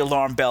every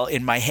alarm bell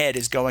in my head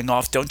is going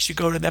off. Don't you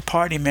go to that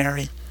party,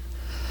 Mary.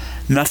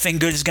 Nothing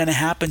good is going to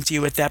happen to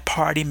you at that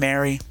party,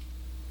 Mary.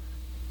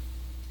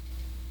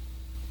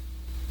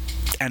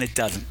 And it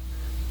doesn't.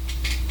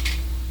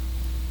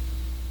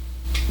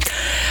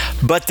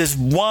 But there's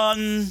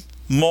one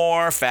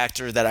more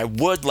factor that I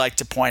would like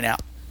to point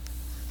out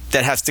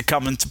that has to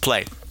come into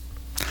play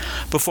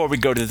before we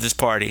go to this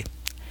party.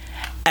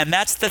 And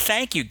that's the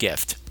thank you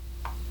gift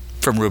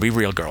from Ruby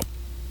Real Girl.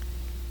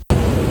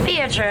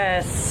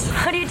 Beatrice,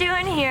 what are you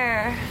doing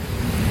here?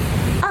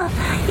 Oh,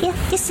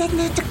 you said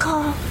not to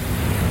call.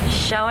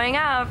 Showing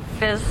up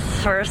is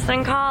worse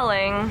than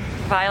calling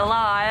by a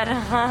lot.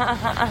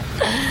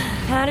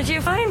 How did you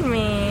find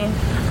me?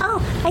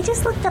 Oh, I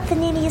just looked up the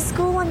name of your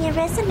school on your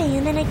resume,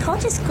 and then I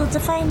called your school to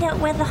find out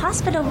where the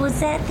hospital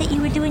was at that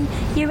you were doing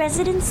your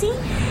residency.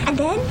 And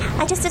then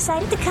I just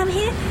decided to come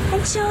here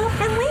and show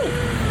and wait.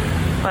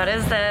 What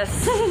is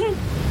this?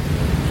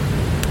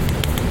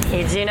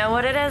 You do know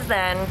what it is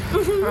then.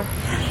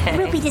 Okay.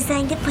 Ruby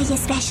designed it for you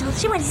special.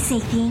 She wanted to say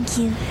thank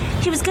you.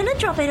 She was going to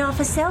drop it off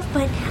herself,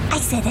 but I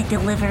said I'd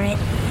deliver it.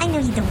 I know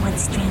you're the one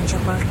stranger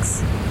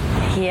looks.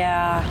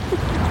 Yeah.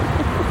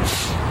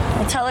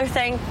 I tell her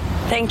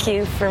thank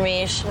you for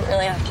me. She didn't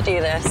really have to do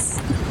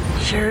this.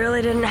 She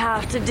really didn't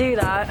have to do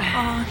that.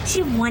 Oh,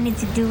 she wanted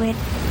to do it.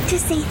 To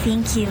say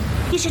thank you.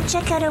 You should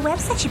check out her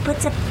website. She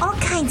puts up all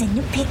kinds of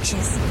new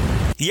pictures.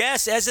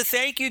 Yes, as a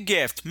thank you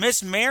gift,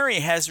 Miss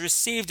Mary has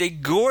received a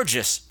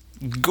gorgeous,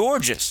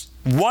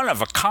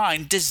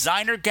 one-of-a-kind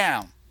designer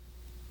gown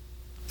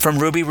from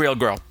Ruby Real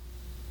Girl.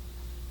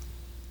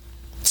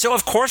 So,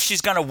 of course,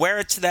 she's going to wear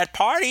it to that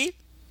party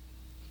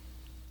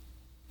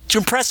to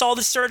impress all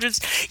the surgeons.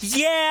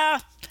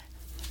 Yeah,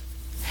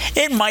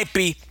 it might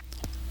be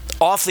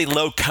awfully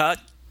low cut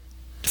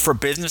for a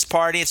business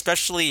party,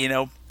 especially,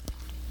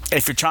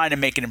 if you're trying to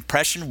make an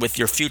impression with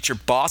your future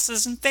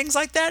bosses and things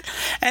like that.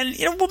 And,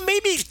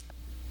 maybe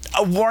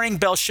a warning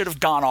bell should have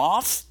gone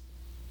off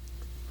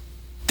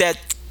that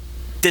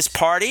this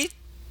party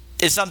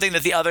is something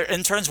that the other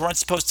interns weren't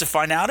supposed to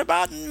find out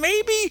about. And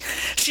maybe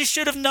she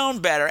should have known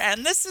better.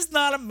 And this is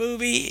not a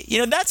movie.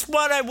 That's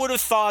what I would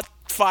have thought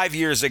 5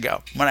 years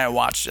ago when I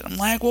watched it. I'm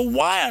like, well,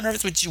 why on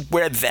earth would you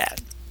wear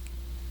that?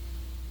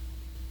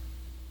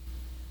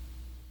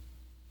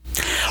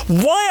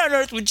 Why on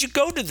earth would you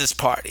go to this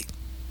party?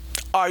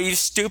 Are you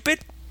stupid?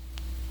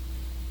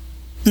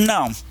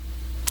 No.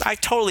 I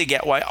totally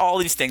get why all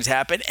these things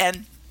happen.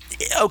 And,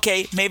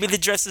 okay, maybe the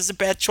dress is a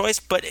bad choice,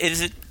 but is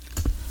it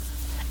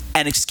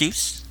an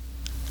excuse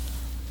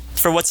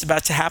for what's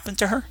about to happen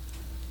to her?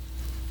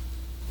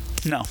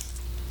 No.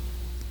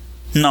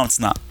 No, it's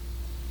not.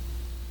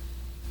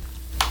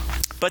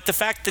 But the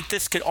fact that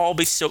this could all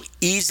be so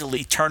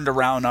easily turned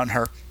around on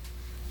her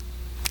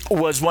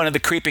was one of the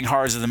creeping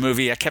horrors of the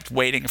movie. I kept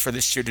waiting for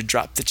this shoe to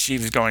drop, that she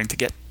was going to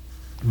get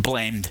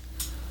blamed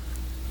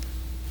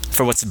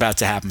for what's about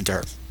to happen to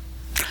her.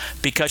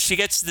 Because she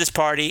gets to this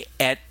party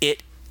and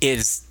it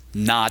is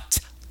not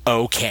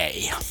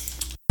okay.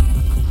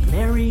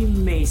 Mary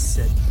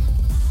Mason.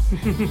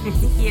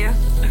 You.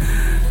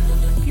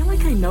 I feel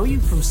like I know you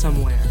from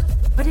somewhere.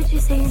 What did you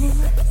say your name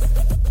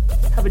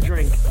was? Have a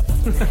drink.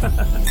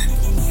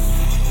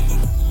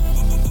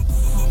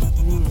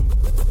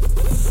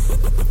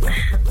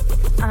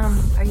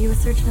 Are you a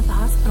surgeon at the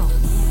hospital?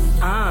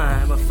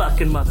 I'm a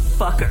fucking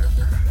motherfucker.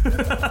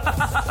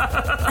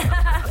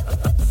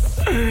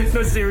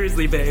 No,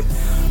 seriously, babe.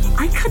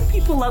 I cut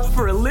people up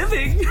for a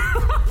living.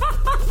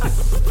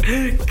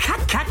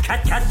 Cut.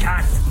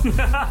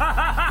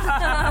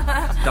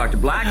 Dr.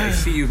 Black, I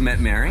see you've met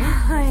Mary.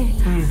 Hi.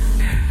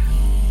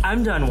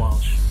 I'm done,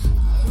 Walsh.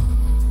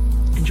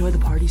 Enjoy the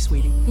party,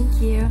 sweetie.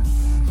 Thank you.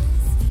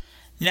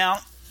 Now,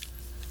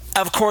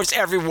 of course,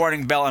 every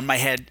warning bell in my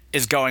head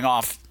is going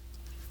off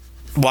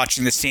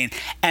watching the scene.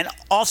 And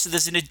also,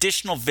 there's an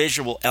additional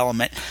visual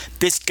element.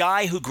 This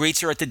guy who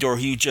greets her at the door,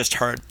 who you just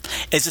heard,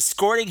 is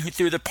escorting her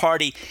through the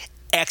party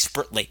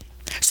expertly,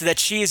 so that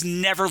she is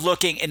never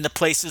looking in the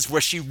places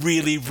where she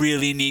really,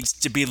 really needs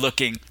to be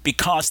looking,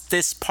 because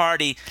this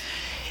party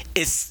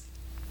is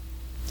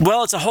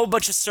Well, it's a whole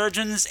bunch of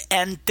surgeons,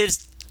 and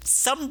there's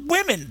some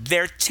women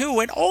there too,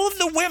 and all of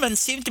the women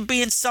seem to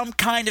be in some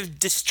kind of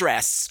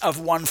distress of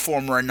one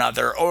form or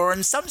another, or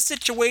in some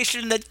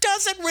situation that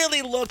doesn't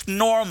really look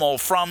normal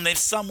from the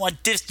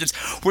somewhat distance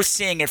we're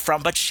seeing it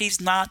from, but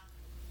she's not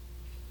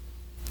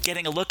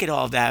getting a look at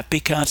all that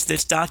because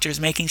this doctor is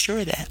making sure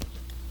of that.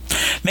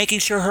 Making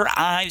sure her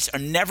eyes are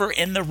never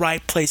in the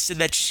right place so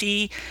that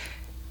she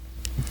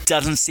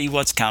doesn't see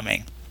what's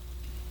coming.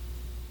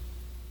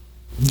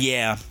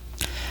 Yeah.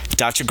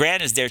 Dr.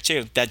 Grant is there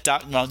too.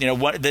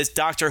 This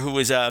doctor who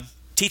was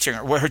teaching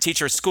her, her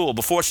teacher at school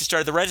before she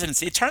started the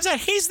residency, it turns out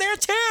he's there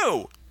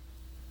too.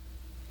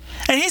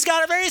 And he's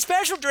got a very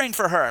special drink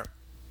for her.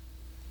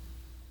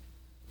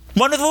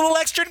 One with a little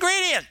extra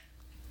ingredient.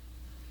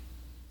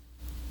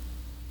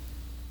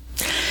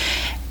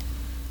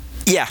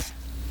 Yeah.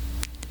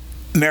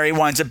 Mary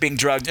winds up being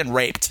drugged and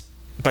raped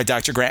by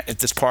Dr. Grant at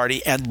this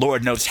party, and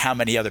Lord knows how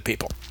many other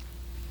people.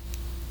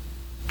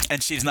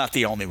 And she's not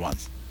the only one.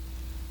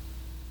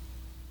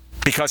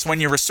 Because when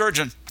you're a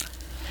surgeon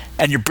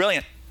and you're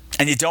brilliant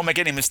and you don't make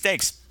any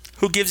mistakes,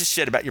 who gives a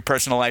shit about your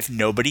personal life?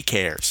 Nobody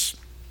cares.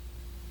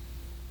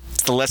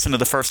 It's the lesson of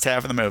the first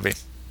half of the movie.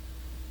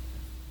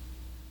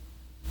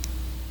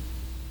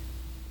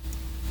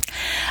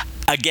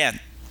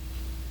 Again,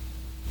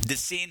 this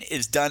scene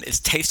is done as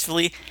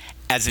tastefully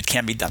as it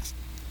can be done.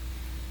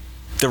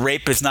 The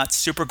rape is not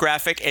super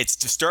graphic. It's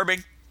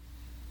disturbing.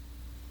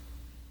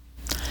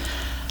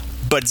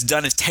 But it's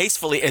done as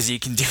tastefully as you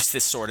can do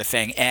this sort of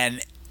thing.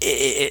 And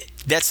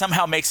that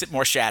somehow makes it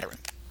more shattering.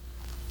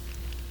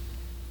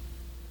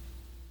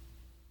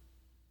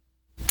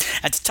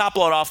 And to top it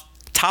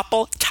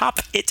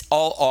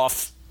all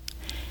off,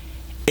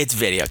 it's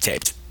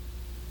videotaped.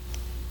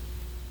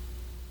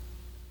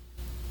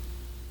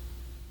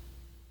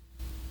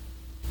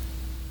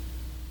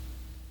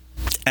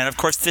 And of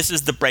course, this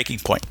is the breaking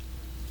point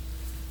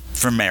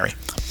for Mary.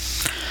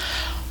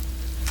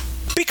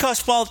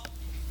 Because, well,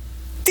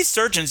 these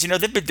surgeons,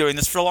 they've been doing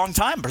this for a long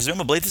time.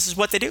 Presumably, this is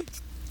what they do.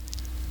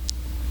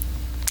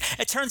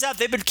 It turns out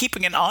they've been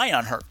keeping an eye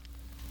on her.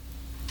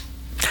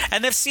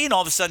 And they've seen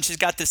all of a sudden she's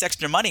got this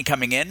extra money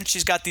coming in, and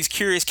she's got these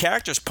curious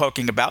characters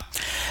poking about.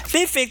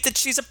 They think that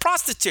she's a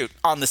prostitute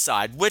on the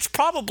side, which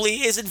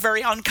probably isn't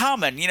very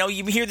uncommon.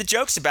 You hear the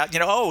jokes about,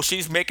 oh,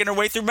 she's making her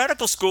way through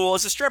medical school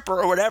as a stripper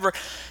or whatever.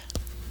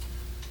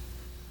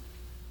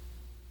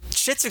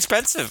 Shit's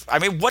expensive. I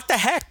mean, what the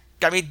heck?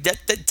 I mean, that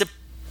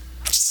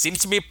seems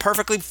to be a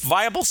perfectly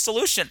viable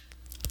solution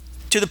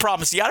to the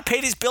problem. So you got to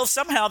pay these bills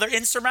somehow. They're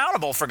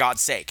insurmountable, for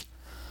God's sake.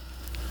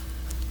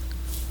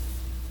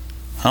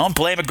 I don't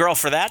blame a girl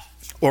for that,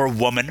 or a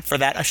woman for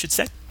that, I should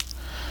say.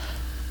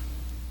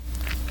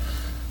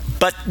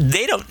 But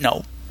they don't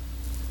know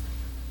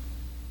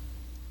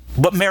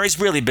what Mary's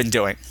really been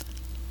doing.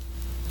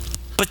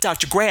 But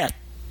Dr. Grant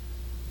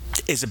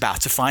is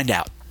about to find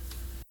out.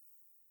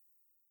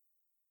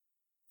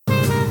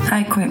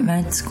 I quit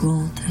med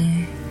school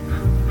today.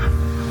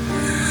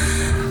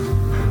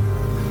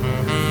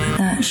 But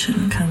that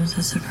shouldn't come as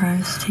a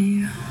surprise to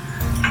you.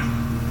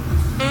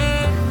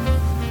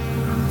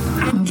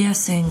 I'm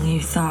guessing you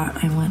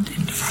thought I went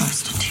into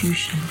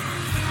prostitution.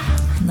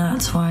 And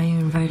that's why you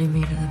invited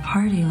me to the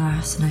party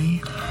last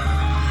night.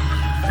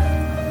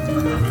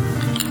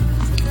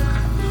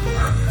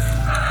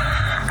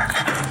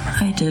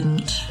 I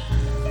didn't.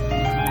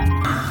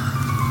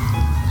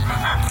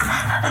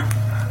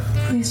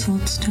 Please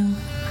hold still.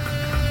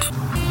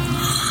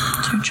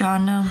 Is your jaw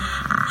numb?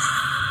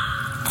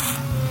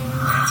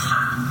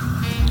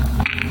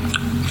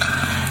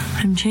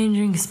 I'm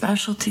changing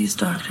specialties,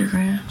 Dr.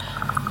 Grant.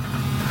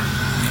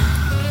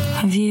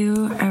 Have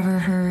you ever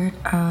heard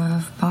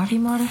of body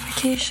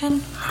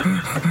modification?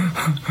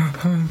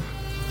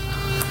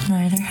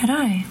 Neither had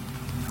I.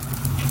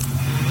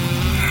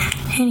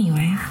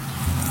 Anyway,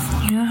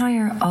 you know how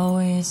you're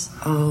always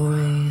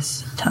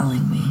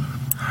telling me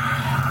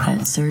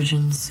that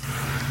surgeons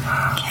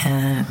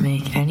can't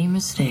make any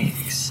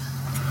mistakes.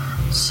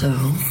 So,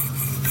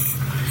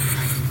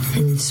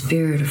 in the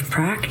spirit of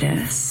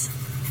practice,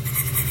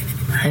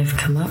 I've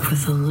come up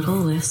with a little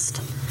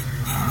list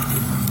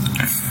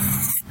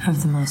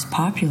of the most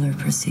popular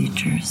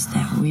procedures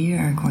that we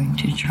are going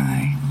to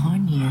try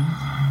on you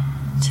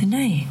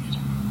tonight.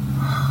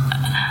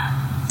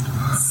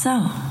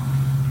 So,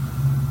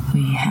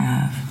 we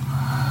have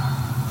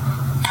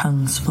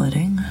tongue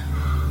splitting.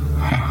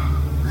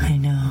 I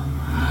know.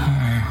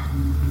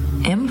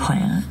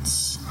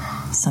 Implants,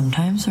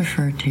 sometimes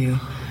referred to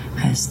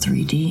as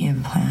 3D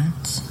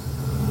implants.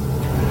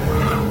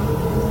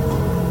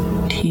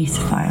 Teeth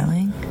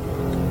filing.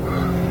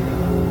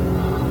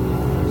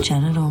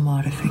 Genital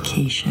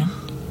modification.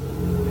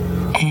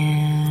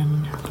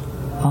 And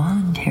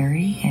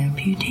voluntary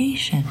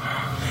amputation.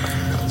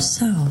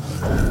 So,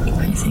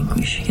 I think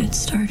we should get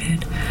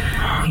started.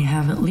 We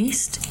have at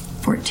least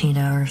 14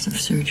 hours of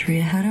surgery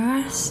ahead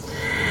of us.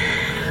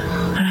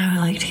 And I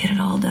would like to get it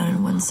all done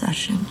in one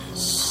session.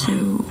 So,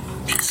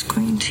 I'm just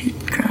going to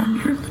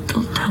grab your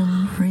little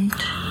tongue right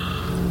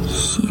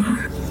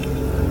here.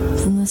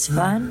 Isn't this was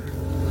fun.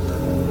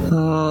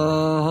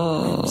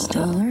 I'm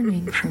still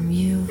learning from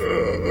you.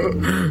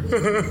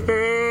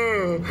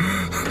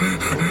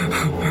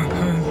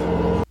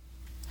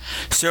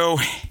 So,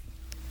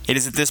 it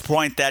is at this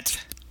point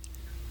that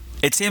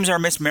it seems our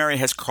Miss Mary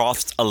has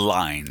crossed a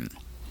line.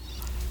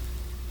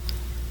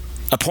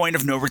 A point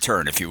of no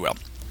return, if you will.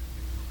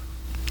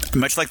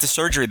 Much like the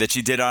surgery that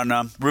she did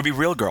on Ruby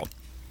Real Girl.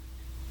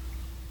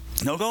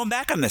 No going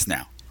back on this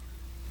now.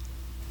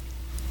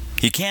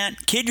 You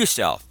can't kid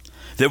yourself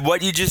that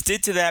what you just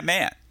did to that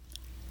man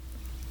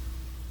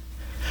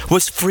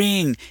was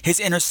freeing his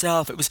inner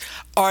self. It was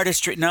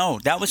artistry. No,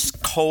 that was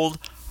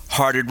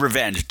cold-hearted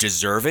revenge.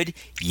 Deserved?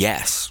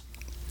 Yes.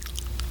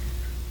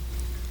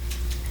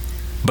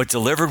 But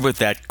delivered with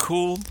that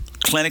cool,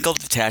 clinical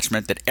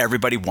detachment that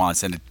everybody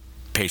wants in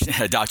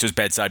a doctor's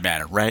bedside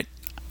manner, right?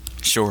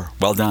 Sure.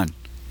 Well done.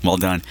 Well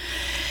done.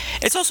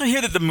 It's also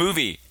here that the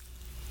movie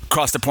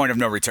crossed a point of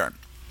no return.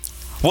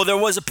 Well, there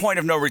was a point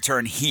of no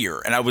return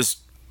here, and I was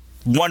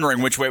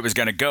wondering which way it was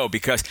going to go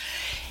because,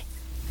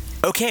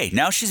 okay,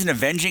 now she's an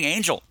avenging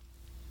angel.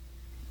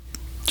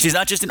 She's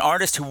not just an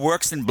artist who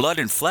works in blood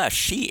and flesh.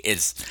 She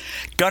is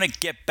going to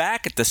get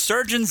back at the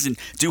surgeons and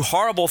do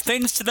horrible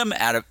things to them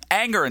out of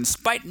anger and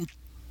spite.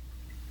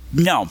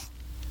 No,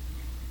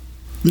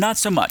 not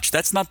so much.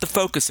 That's not the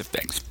focus of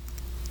things.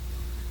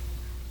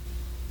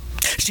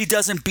 She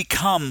doesn't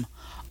become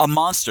a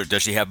monster.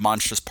 Does she have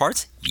monstrous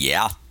parts?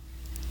 Yeah.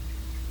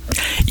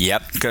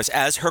 Yep, because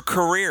as her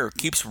career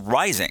keeps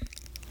rising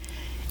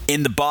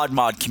in the bod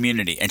mod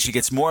community and she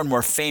gets more and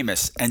more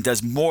famous and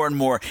does more and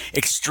more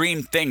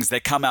extreme things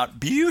that come out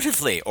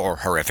beautifully or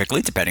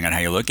horrifically, depending on how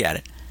you look at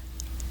it,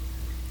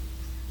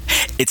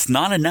 it's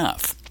not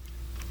enough.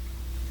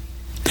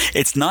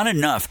 It's not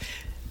enough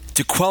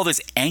to quell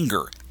this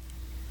anger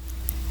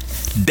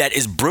that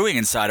is brewing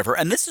inside of her.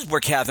 And this is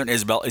where Katharine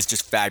Isabelle is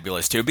just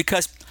fabulous too,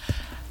 because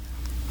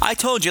I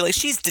told you, like,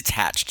 she's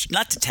detached.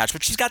 Not detached,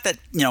 but she's got that,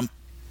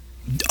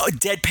 a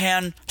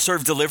deadpan sort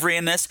of delivery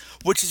in this,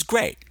 which is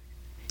great.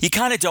 You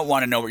kind of don't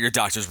want to know what your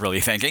doctor's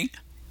really thinking,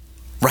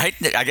 right?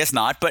 I guess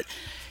not, but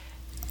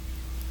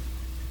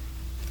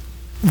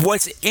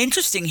what's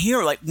interesting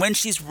here, like when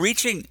she's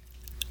reaching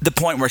the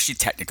point where she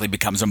technically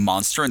becomes a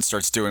monster and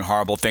starts doing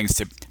horrible things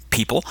to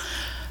people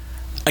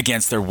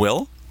against their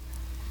will,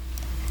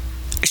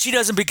 she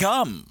doesn't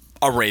become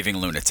a raving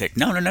lunatic.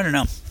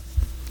 No.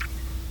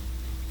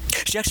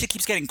 She actually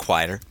keeps getting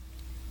quieter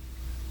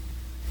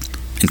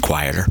and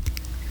quieter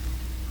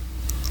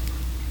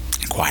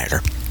and quieter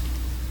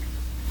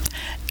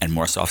and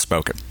more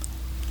soft-spoken.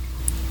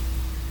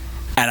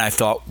 And I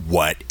thought,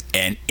 what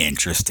an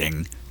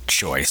interesting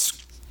choice.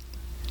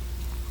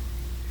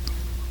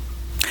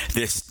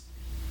 This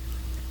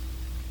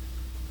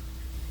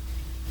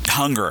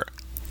hunger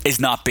is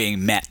not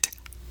being met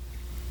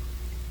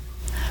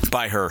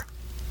by her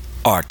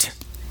art.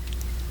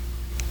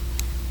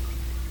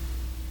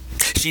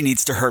 She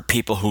needs to hurt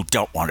people who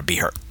don't want to be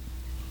hurt,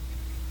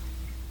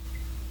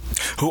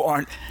 who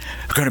aren't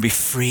going to be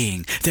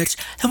freeing.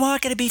 Who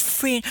aren't going to be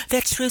freeing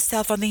their true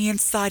self on the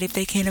inside if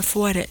they can't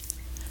afford it.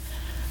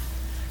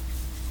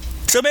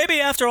 So maybe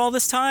after all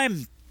this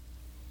time,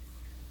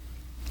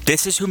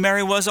 this is who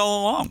Mary was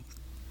all along.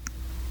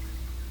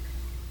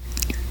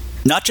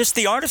 Not just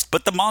the artist,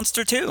 but the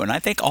monster too. And I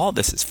think all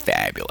this is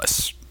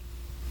fabulous.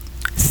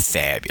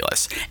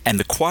 Fabulous. And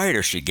the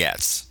quieter she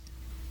gets,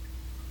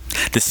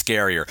 the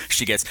scarier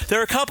she gets. There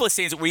are a couple of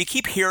scenes where you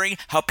keep hearing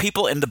how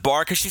people in the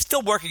bar, because she's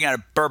still working at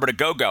a Bourbon A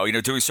Go-Go,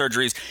 doing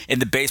surgeries in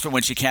the basement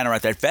when she can or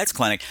at that vet's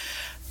clinic.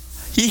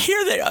 You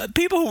hear that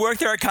people who work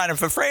there are kind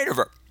of afraid of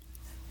her.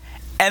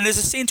 And there's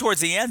a scene towards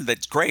the end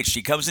that's great.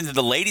 She comes into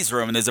the ladies'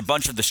 room and there's a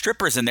bunch of the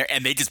strippers in there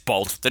and they just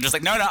bolt. They're just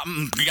like, no,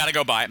 you got to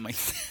go by. I'm like,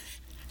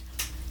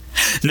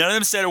 none of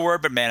them said a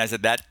word, but man, I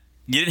said that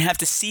you didn't have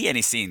to see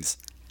any scenes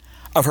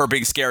of her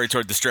being scary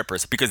toward the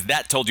strippers because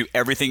that told you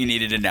everything you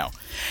needed to know.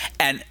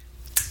 And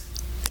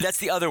that's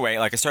the other way,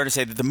 like I started to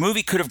say, that the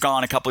movie could have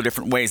gone a couple of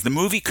different ways. The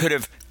movie could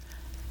have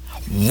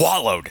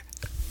wallowed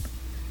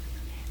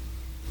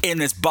in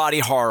this body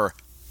horror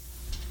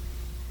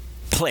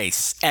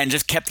place and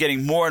just kept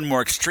getting more and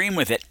more extreme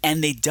with it,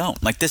 and they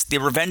don't. Like this, the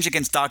Revenge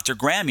Against Dr.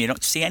 Graham, you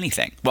don't see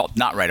anything. Well,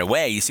 not right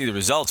away. You see the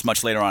results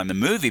much later on in the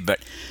movie, but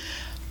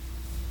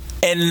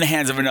in the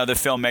hands of another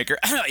filmmaker,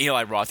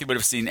 Eli Roth, he would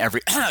have seen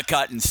every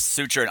cut and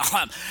suture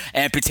and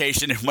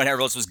amputation and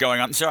whatever else was going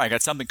on. Sorry, I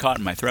got something caught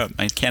in my throat.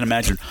 I can't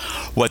imagine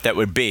what that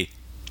would be.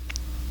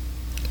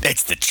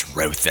 It's the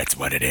truth. That's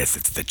what it is.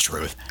 It's the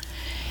truth.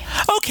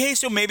 Okay,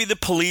 so maybe the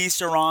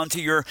police are on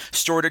to your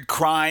sordid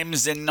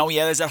crimes, and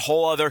there's that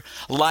whole other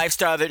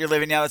lifestyle that you're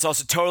living now that's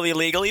also totally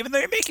illegal, even though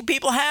you're making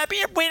people happy.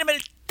 Wait a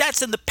minute,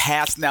 that's in the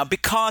past now,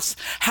 because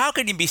how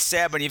can you be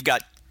sad when you've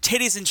got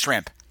titties and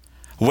shrimp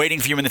waiting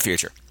for you in the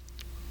future?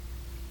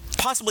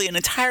 Possibly an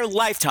entire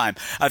lifetime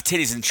of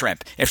titties and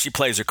shrimp if she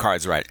plays her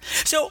cards right.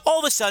 So all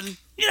of a sudden,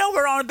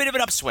 we're on a bit of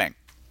an upswing.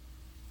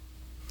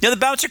 The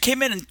bouncer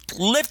came in and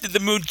lifted the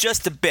mood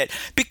just a bit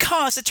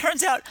because it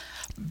turns out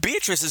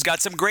Beatrice has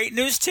got some great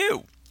news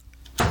too.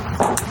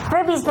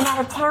 Ruby's been out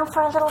of town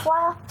for a little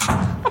while,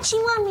 but she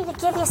wanted me to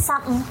give you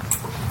something.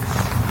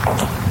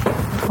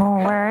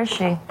 Oh, where is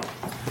she? I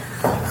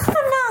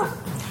don't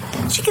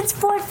know. She gets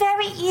bored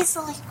very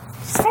easily.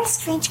 She's a very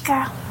strange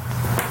girl.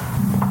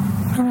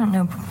 I don't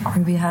know.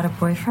 Ruby had a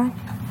boyfriend?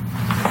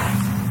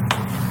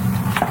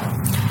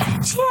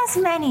 She has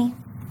many.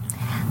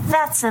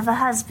 That's of a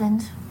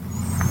husband.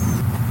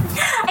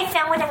 I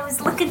found what I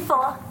was looking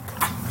for.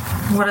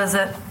 What is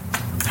it?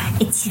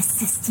 It's your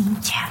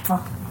Sistine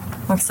Chapel.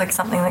 Looks like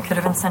something that could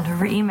have been sent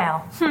over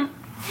email.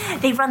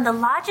 They run the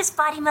largest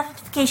body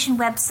mummification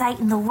website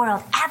in the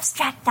world,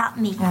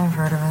 abstract.me. I've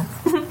heard of it.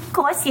 Of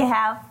course you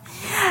have.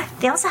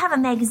 They also have a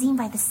magazine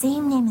by the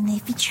same name, and they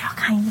feature all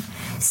kinds of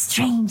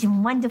strange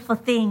and wonderful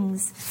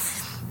things.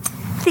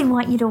 They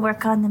want you to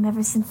work on them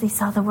ever since they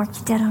saw the work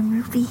you did on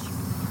Ruby.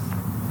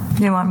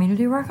 They want me to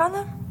do work on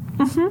them?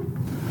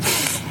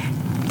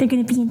 They're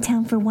going to be in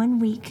town for 1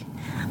 week.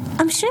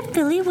 I'm sure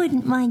Billy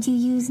wouldn't mind you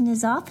using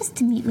his office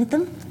to meet with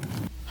them.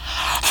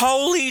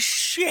 Holy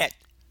shit!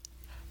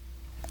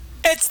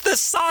 It's the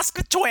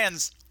Soska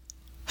twins!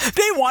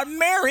 They want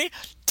Mary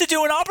to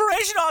do an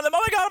operation on them. Oh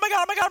my god, oh my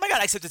god, oh my god, oh my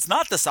god. Except it's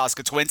not the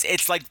Soska twins.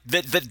 It's like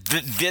the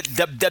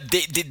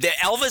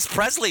Elvis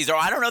Presleys, or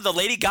I don't know, the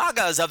Lady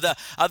Gagas of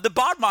the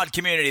bod mod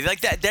community.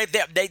 Like that,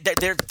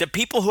 they're the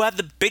people who have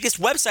the biggest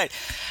website.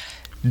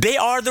 They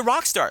are the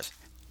rock stars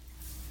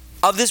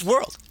of this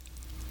world.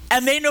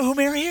 And they know who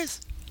Mary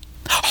is.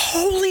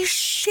 Holy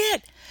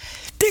shit!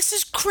 This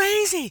is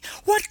crazy!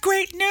 What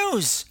great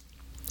news!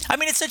 I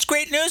mean, it's such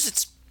great news,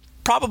 it's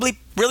probably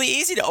really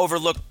easy to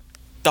overlook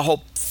the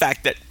whole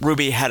fact that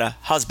Ruby had a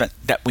husband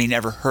that we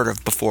never heard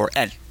of before,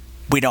 and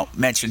we don't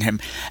mention him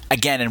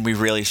again, and we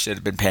really should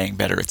have been paying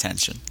better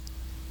attention.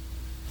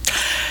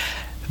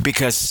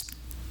 Because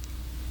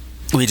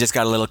we just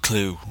got a little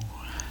clue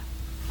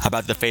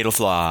about the fatal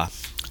flaw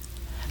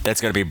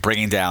that's going to be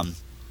bringing down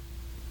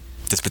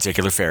this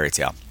particular fairy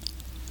tale.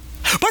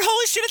 But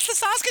holy shit, it's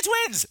the Soska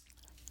twins!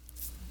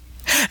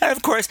 And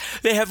of course,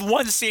 they have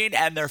one scene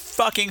and they're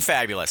fucking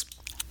fabulous.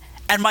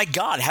 And my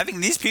god, having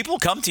these people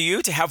come to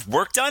you to have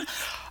work done,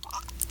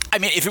 I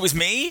mean, if it was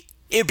me,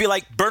 it would be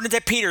like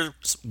Bernadette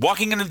Peters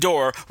walking in the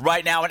door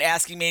right now and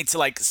asking me to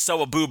like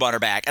sew a boob on her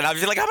back. And I'd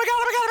be like, oh my god,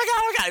 oh my god, oh my god,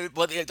 oh my god.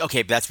 Well,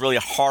 okay, that's really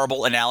a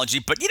horrible analogy,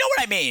 but you know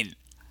what I mean.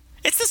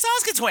 It's the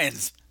Soska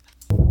twins.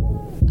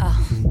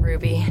 Oh,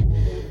 Ruby.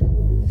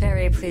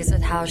 Very pleased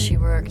with how she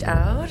worked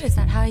out. Is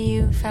that how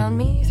you found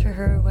me? Through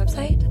her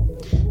website?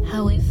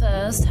 How we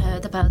first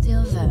heard about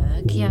your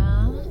work,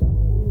 yeah?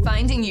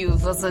 Finding you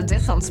was a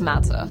different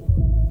matter.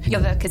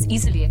 Your work is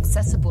easily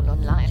accessible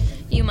online.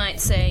 You might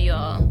say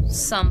you're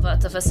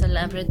somewhat of a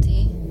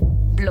celebrity.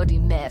 Bloody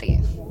Mary.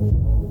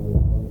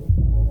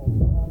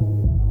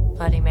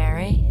 Bloody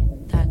Mary?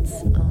 That's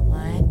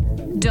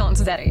online? Don't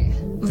worry.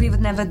 We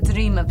would never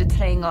dream of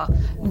betraying our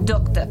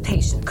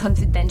doctor-patient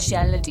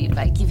confidentiality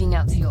by giving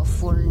out your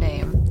full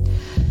name.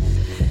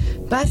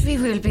 But we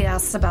will be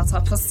asked about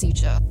our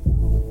procedure.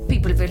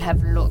 People will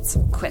have lots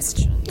of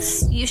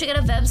questions. You should get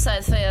a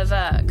website for your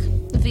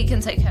work. We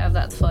can take care of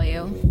that for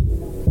you.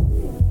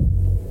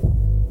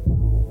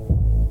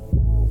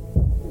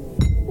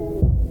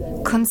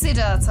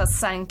 Consider it a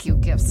thank you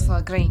gift for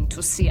agreeing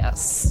to see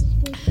us.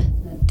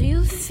 Do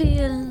you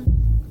feel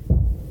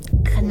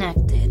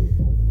connected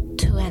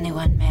to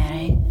anyone,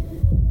 Mary?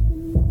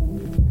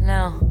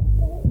 No.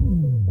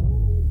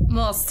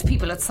 Most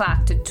people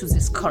attracted to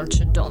this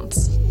culture don't.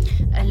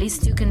 At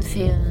least you can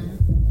feel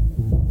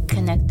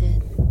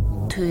connected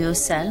to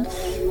yourself.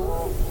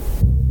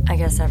 I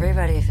guess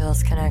everybody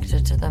feels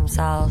connected to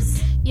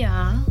themselves.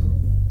 Ja,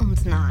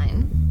 und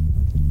nein.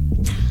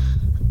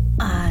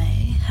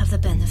 I have the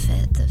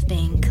benefit of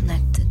being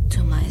connected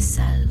to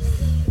myself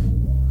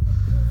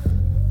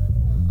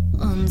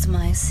and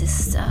my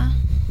sister.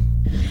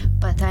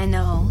 But I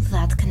know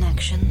that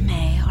connection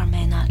may or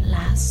may not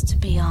last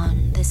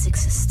beyond this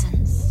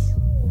existence.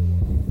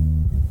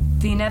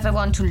 We never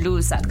want to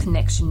lose that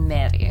connection,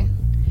 Mary.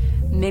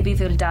 Maybe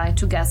we'll die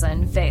together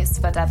and face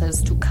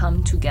whatever's to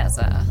come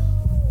together.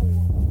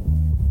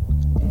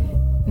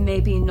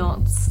 Maybe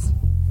not.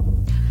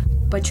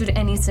 But should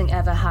anything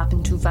ever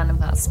happen to one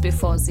of us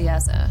before the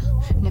other,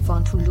 never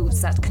want to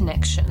lose that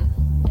connection.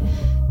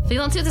 We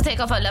want you to take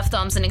off our left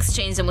arms and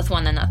exchange them with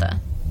one another.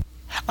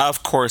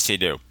 Of course you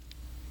do.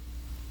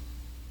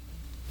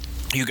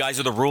 You guys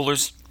are the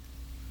rulers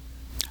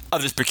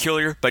of this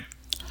peculiar but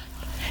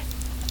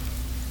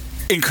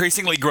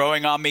increasingly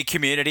growing on me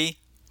community.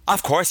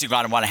 Of course you're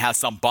going to want to have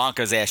some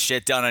bonkers ass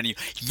shit done on you.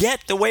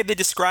 Yet, the way they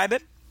describe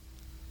it,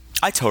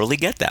 I totally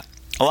get that.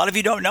 A lot of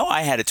you don't know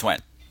I had a twin.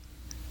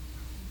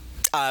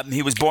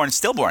 He was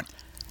stillborn.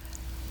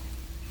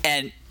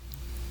 And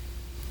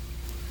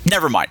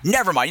never mind. You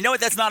know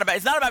what that's not about?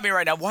 It's not about me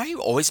right now. Why are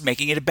you always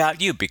making it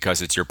about you?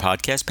 Because it's your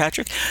podcast,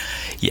 Patrick?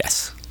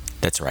 Yes,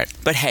 that's right.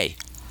 But hey,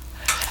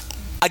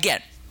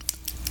 again,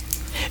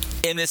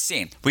 in this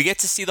scene, we get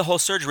to see the whole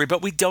surgery,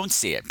 but we don't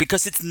see it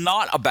because it's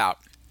not about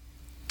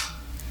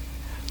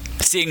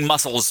seeing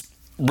muscles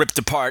ripped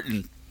apart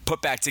and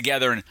put back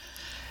together and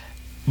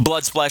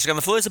blood splashing on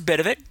the floor is a bit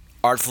of it,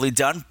 artfully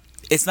done.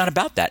 It's not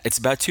about that. It's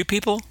about two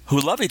people who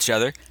love each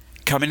other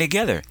coming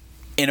together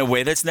in a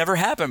way that's never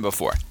happened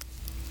before.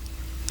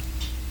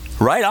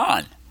 Right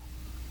on.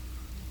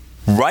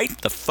 Right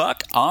the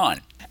fuck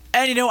on.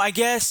 And, I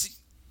guess,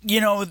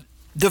 the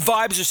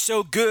vibes are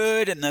so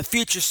good and the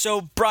future's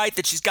so bright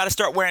that she's got to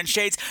start wearing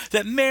shades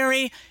that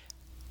Mary,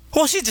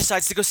 she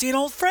decides to go see an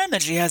old friend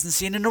that she hasn't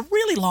seen in a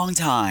really long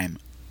time.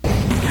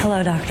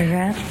 Hello, Dr.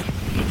 Grant.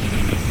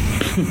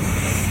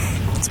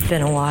 It's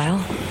been a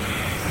while.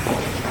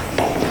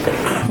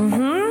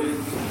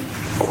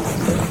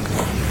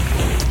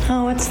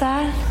 Oh, what's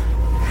that?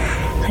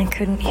 I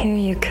couldn't hear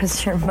you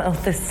because your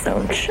mouth is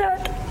sewn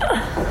shut.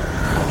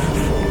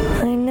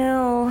 I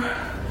know.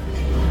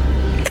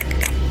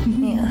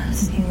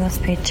 Yes, you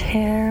must be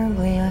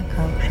terribly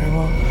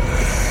uncomfortable.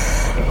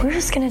 We're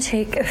just going to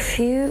take a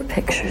few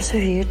pictures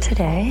of you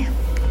today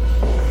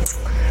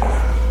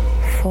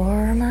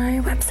for my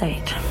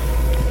website.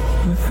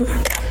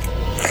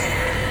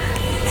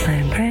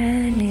 My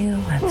brand new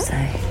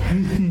website.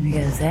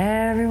 Because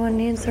everyone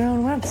needs their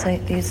own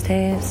website these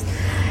days.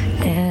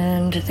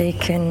 And they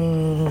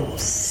can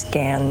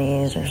scan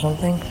these or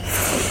something.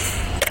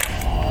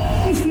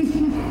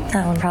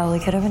 That one probably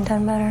could have been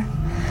done better.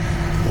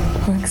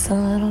 Looks a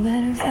little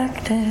bit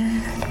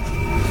infected.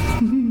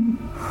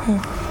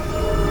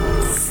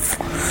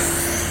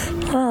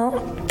 Well,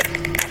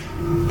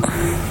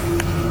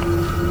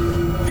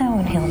 that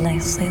one healed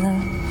nicely,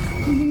 though.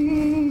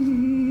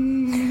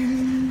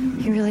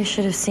 You really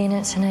should have seen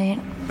it tonight.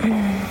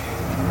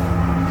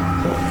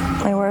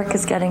 My work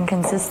is getting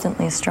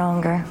consistently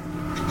stronger.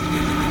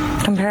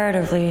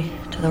 Comparatively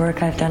to the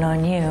work I've done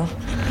on you.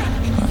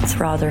 Well, it's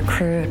rather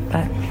crude,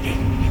 but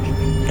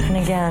then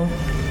again,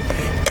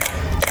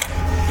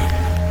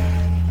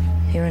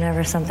 you were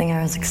never something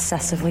I was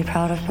excessively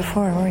proud of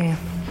before, were you?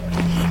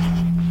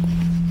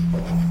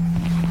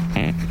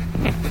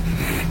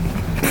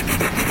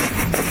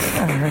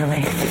 Oh,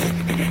 really?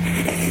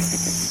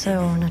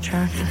 So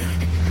unattractive.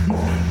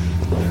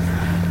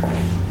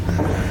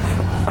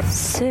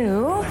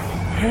 So,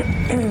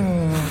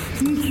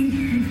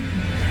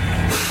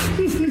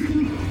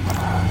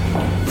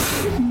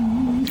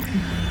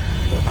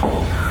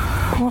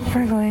 what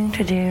we're going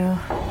to do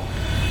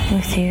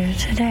with you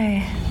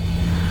today.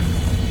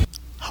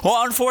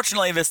 Well,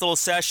 unfortunately, this little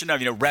session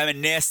of,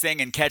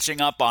 reminiscing and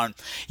catching up on,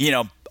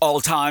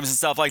 old times and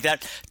stuff like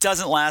that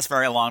doesn't last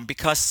very long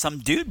because some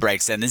dude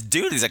breaks in. This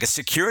dude is like a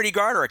security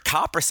guard or a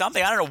cop or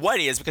something. I don't know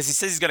what he is because he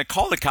says he's going to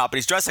call the cop, but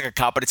he's dressed like a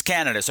cop, but it's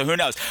Canada, so who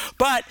knows.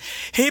 But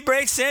he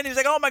breaks in. He's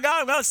like, oh, my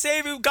God, I'm going to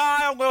save you,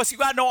 guy. You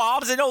got no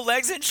arms and no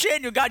legs and shit.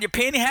 And you got your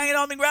panty hanging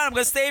on the ground. I'm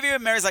going to save you.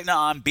 And Mary's like,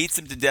 no, beats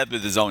him to death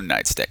with his own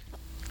nightstick.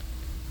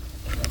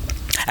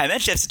 And then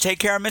she has to take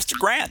care of Mr.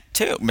 Grant,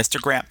 too. Mr.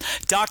 Grant.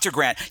 Dr.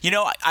 Grant.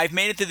 I've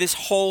made it through this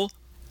whole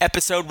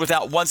episode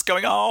without once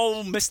going,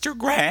 oh, Mr.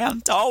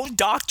 Grant, oh,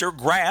 Dr.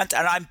 Grant,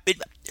 and I'm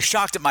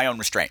shocked at my own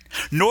restraint.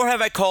 Nor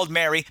have I called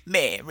Mary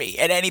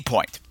at any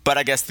point. But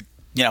I guess,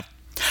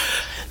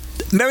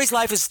 Mary's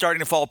life is starting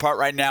to fall apart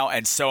right now,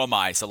 and so am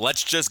I. So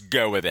let's just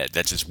go with it.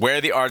 That's just where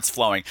the art's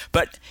flowing.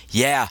 But,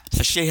 yeah,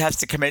 so she has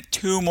to commit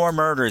 2 more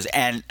murders,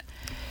 and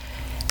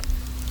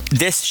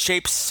this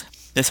shapes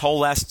this whole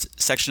last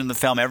section of the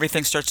film.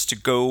 Everything starts to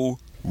go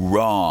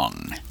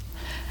wrong.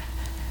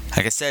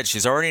 Like I said,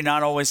 she's already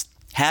not always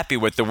happy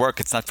with the work.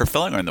 It's not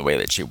fulfilling her in the way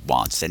that she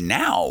wants. And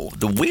now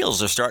the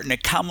wheels are starting to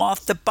come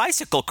off the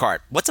bicycle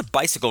cart. What's a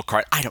bicycle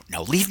cart? I don't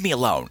know. Leave me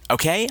alone,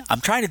 okay?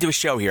 I'm trying to do a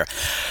show here.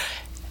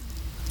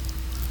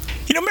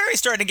 Mary's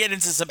starting to get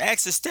into some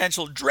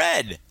existential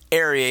dread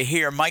area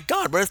here. My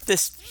God, what if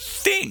this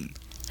thing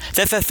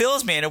that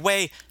fulfills me in a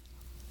way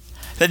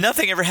that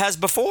nothing ever has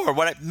before,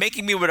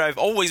 making me what I've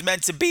always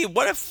meant to be,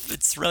 what if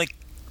it's really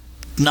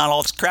not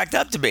all it's cracked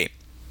up to be?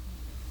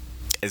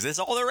 Is this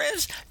all there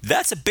is?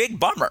 That's a big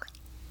bummer.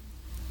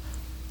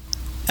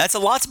 That's a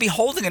lot to be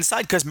holding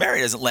inside because Mary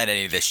doesn't let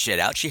any of this shit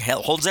out. She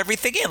holds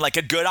everything in like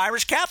a good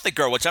Irish Catholic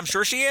girl, which I'm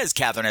sure she is,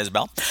 Catherine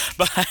Isabel.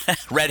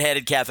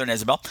 Red-headed Catherine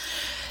Isabel.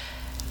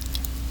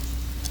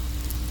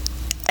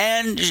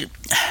 And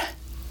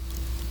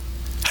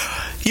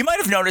you might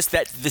have noticed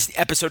that this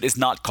episode is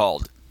not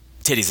called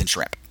Titties and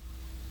Shrimp.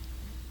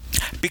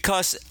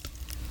 Because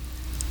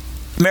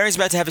Mary's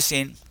about to have a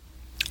scene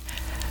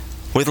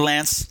with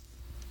Lance,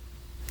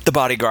 the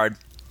bodyguard,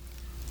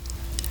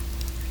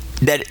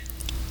 that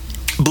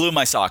blew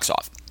my socks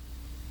off.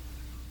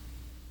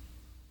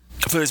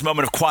 For this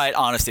moment of quiet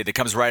honesty that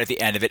comes right at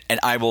the end of it, and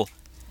I will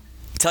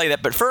tell you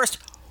that. But first,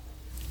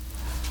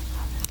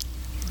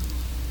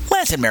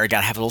 Lance and Mary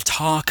gotta have a little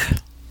talk.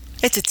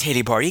 It's a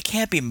titty bar. You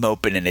can't be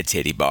moping in a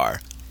titty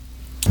bar.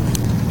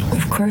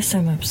 Of course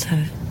I'm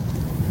upset.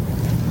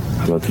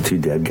 How about the 2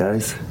 dead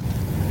guys?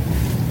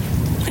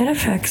 It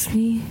affects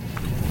me.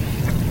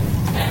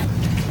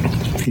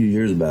 A few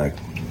years back,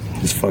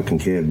 this fucking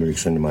kid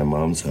breaks into my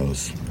mom's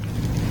house.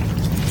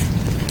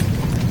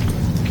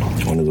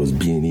 One of those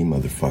B&E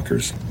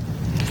motherfuckers.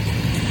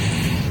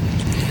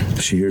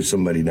 She hears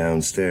somebody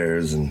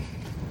downstairs and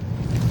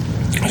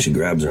She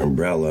grabs her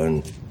umbrella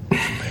and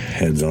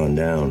heads on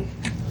down.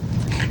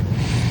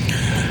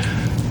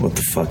 What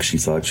the fuck she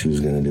thought she was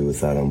gonna do with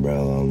that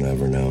umbrella, I'll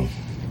never know.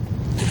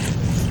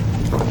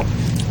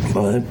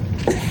 But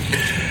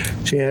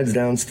she heads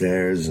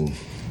downstairs and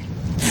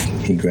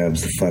he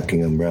grabs the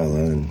fucking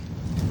umbrella and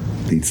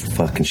beats the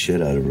fucking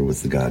shit out of her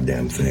with the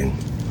goddamn thing.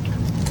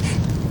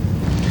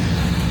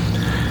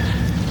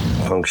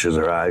 Punctures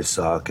her eye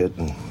socket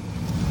and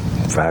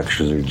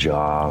fractures her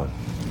jaw,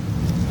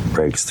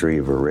 breaks 3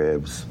 of her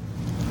ribs.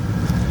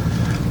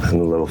 And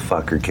the little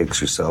fucker kicks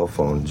her cell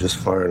phone just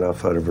far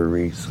enough out of her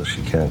reach so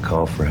she can't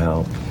call for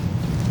help.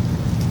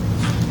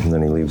 And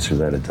then he leaves her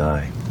there to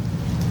die.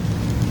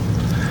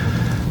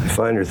 I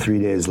find her 3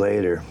 days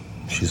later.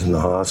 She's in the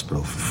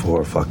hospital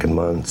for 4 fucking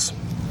months.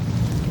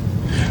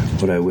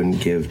 What I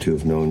wouldn't give to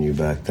have known you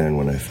back then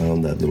when I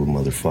found that little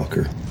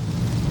motherfucker.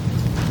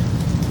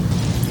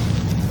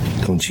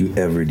 Don't you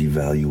ever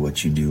devalue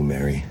what you do,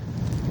 Mary.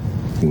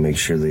 You make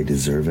sure they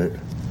deserve it,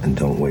 and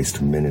don't waste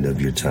a minute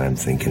of your time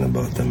thinking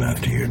about them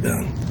after you're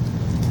done.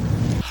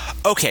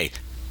 Okay,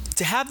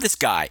 to have this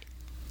guy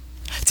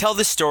tell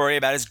this story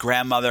about his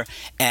grandmother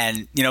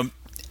and, you know,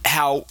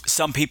 how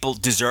some people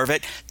deserve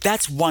it,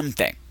 that's one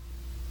thing.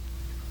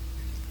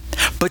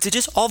 But to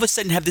just all of a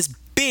sudden have this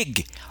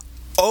big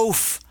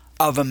oaf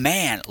of a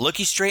man look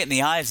you straight in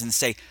the eyes and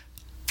say,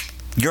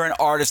 "You're an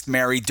artist,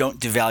 Mary, don't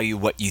devalue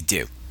what you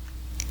do,"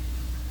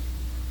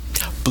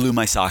 blew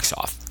my socks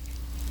off.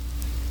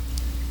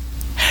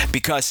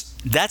 Because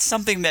that's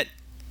something that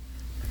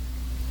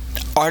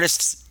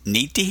artists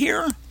need to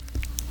hear,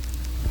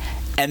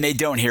 and they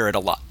don't hear it a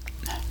lot.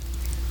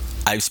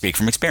 I speak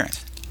from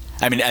experience.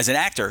 I mean, as an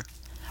actor,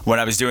 when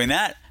I was doing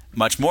that,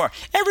 much more.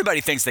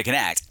 Everybody thinks they can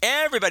act.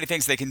 Everybody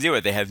thinks they can do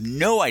it. They have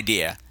no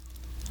idea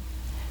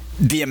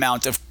the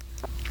amount of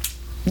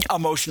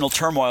emotional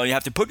turmoil you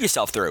have to put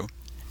yourself through,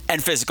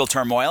 and physical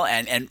turmoil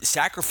and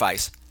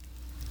sacrifice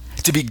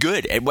to be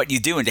good at what you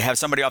do, and to have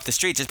somebody off the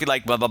street just be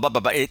like, blah, blah, blah, blah,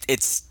 blah.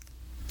 It's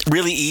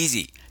really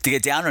easy to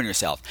get down on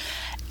yourself.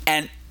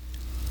 And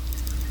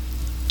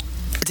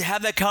to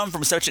have that come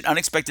from such an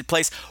unexpected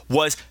place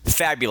was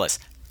fabulous.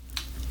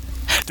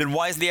 Then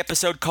why is the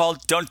episode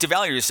called Don't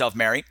Devalue Yourself,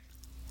 Mary?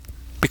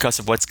 Because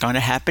of what's going to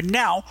happen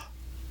now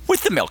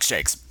with the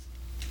milkshakes.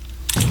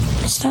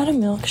 Is that a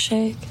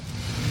milkshake?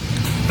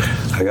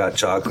 I got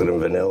chocolate and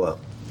vanilla.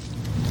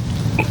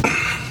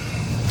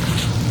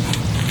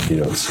 You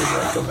don't seem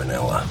like a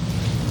vanilla.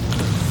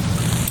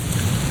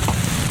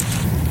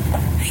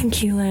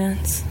 Thank you,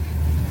 Lance.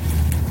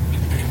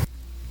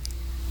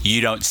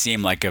 You don't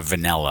seem like a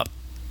vanilla.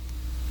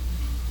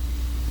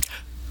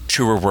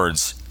 Truer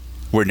words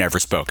were never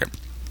spoken.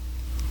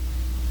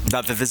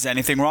 Not that there's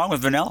anything wrong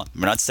with vanilla.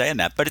 We're not saying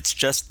that, but it's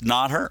just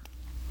not her.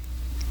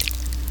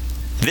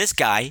 This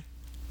guy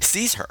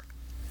sees her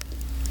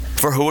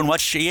for who and what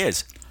she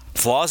is,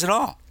 flaws and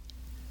all.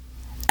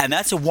 And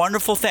that's a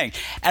wonderful thing.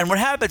 And what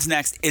happens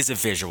next is a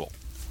visual.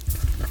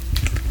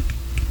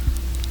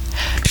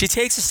 She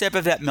takes a sip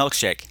of that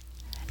milkshake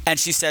and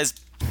she says,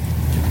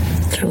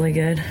 "It's really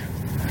good."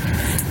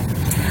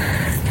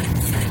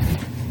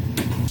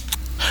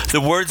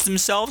 The words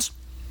themselves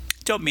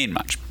don't mean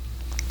much.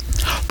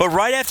 But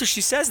right after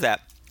she says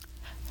that,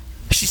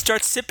 she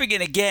starts sipping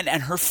it again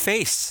and her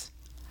face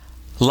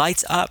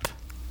lights up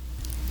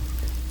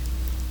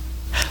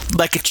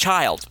like a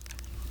child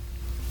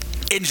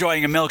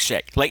enjoying a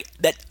milkshake. Like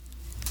that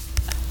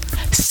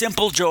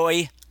simple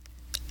joy,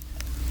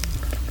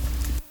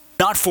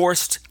 not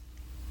forced.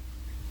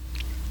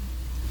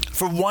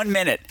 For 1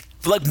 minute,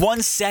 for like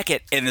 1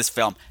 second in this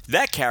film,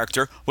 that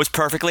character was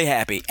perfectly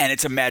happy, and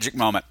it's a magic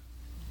moment.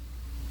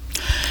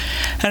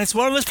 And it's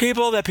one of those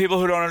people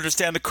who don't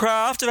understand the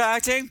craft of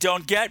acting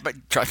don't get, but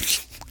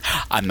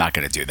I'm not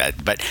going to do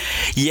that. But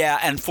yeah,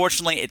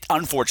 unfortunately,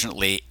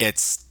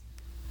 it's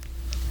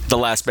the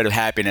last bit of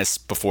happiness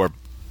before,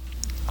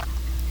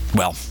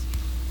 well,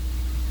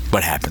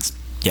 what happens?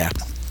 Yeah.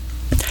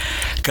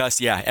 Because,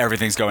 yeah,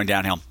 everything's going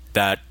downhill.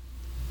 That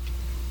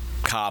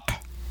cop,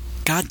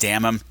 God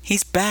damn him,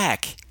 he's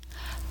back.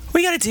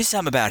 We got to do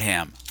something about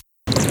him.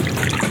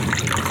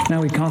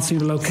 Now we can't seem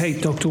to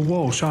locate Dr.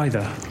 Walsh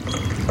either.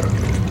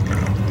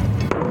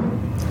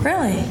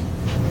 Really?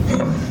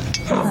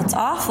 That's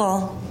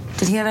awful.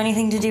 Did he have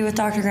anything to do with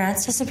Dr.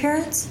 Grant's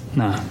disappearance?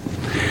 No,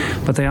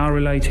 but they are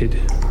related.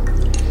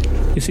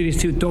 You see,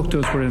 these 2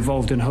 doctors were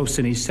involved in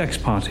hosting these sex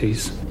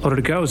parties. All of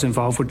the girls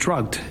involved were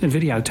drugged and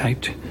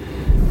videotaped.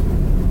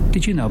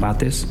 Did you know about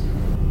this?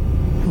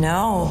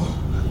 No.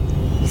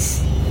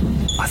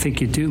 I think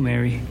you do,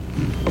 Mary.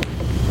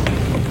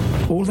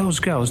 All those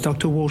girls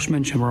Dr. Walsh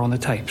mentioned were on the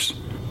tapes.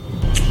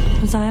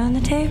 Was I on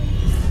the tape?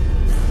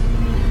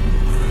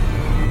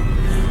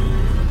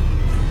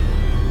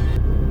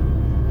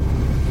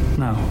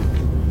 No.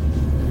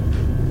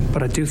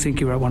 But I do think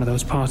you were at one of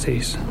those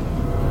parties.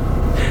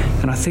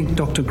 And I think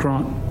Dr.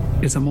 Grant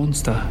is a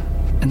monster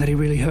and that he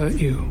really hurt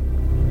you.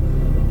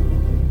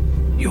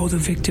 You're the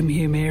victim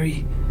here,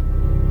 Mary.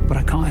 But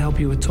I can't help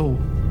you at all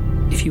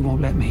if you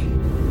won't let me.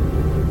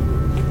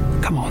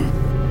 Come on.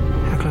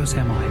 How close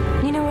am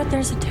I? You know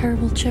there's a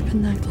terrible chip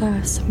in that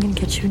glass. I'm gonna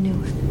get you a new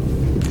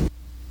one.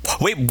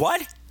 Wait,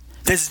 what?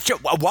 There's a chip.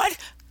 What?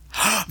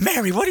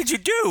 Mary, what did you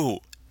do?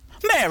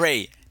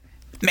 Mary,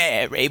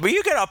 were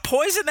you gonna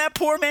poison that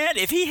poor man?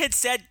 If he had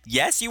said,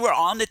 yes, you were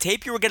on the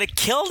tape, you were gonna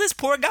kill this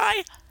poor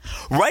guy?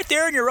 Right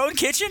there in your own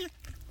kitchen?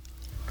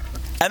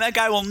 And that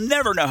guy will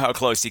never know how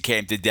close he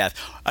came to death.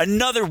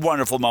 Another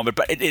wonderful moment,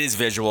 but it is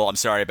visual. I'm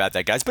sorry about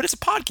that, guys. But it's a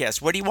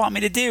podcast. What do you want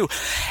me to do?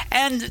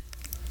 And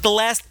the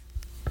last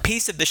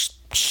piece of the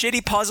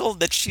shitty puzzle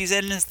that she's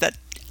in is that,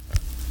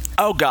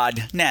 oh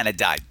God, Nana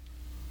died.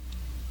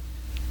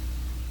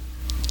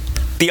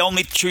 The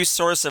only true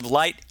source of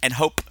light and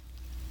hope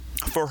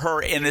for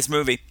her in this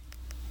movie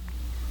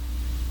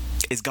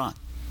is gone.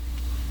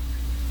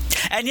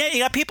 And yeah, you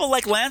got people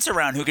like Lance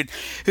around who can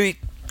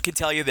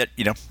tell you that,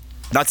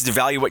 not to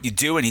devalue what you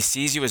do, and he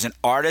sees you as an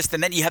artist.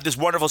 And then you have this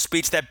wonderful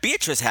speech that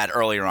Beatrice had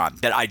earlier on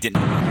that I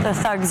didn't. The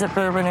thugs at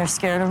Bourbon are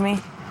scared of me.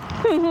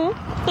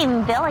 Mm-hmm.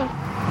 Even Billy.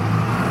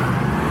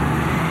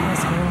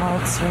 That's my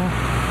monster.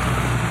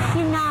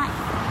 You're not.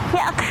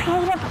 You're a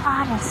creative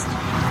artist.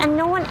 And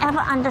no one ever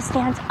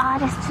understands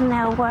artists and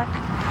their work.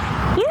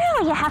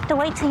 Usually you have to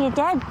wait till you're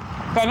dead.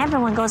 Then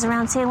everyone goes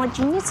around saying what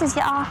geniuses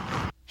you are.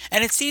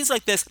 And it's scenes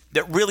like this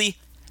that really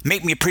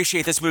make me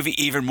appreciate this movie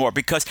even more,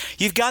 because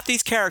you've got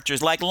these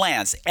characters like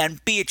Lance and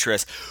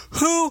Beatrice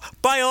who,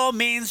 by all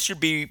means,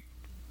 should be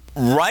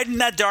riding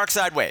that dark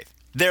side wave.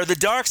 They're the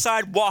dark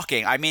side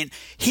walking. I mean,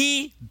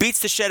 he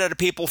beats the shit out of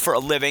people for a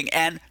living,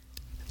 and,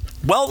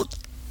 well,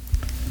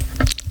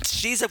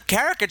 she's a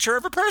caricature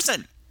of a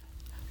person.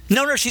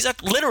 No, she's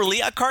literally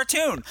a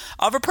cartoon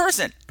of a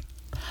person.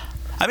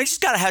 I mean, she's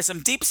got to have some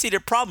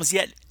deep-seated problems,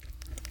 yet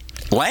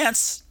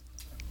Lance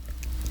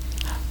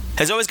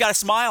has always got a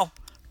smile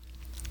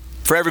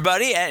for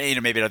everybody,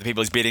 and maybe not the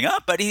people he's beating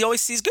up, but he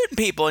always sees good in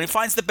people, and he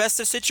finds the best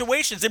of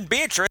situations. And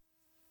Beatrice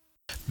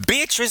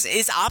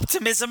is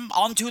optimism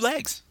on two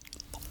legs.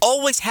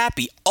 Always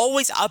happy,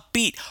 always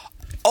upbeat,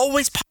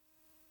 always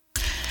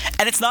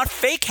and it's not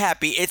fake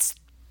happy, it's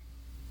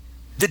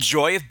the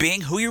joy of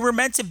being who you were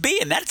meant to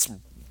be, and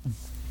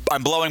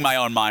I'm blowing my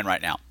own mind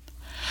right now.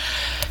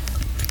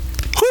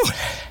 Whew.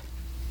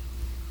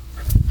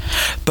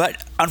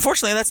 But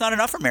unfortunately, that's not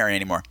enough for Mary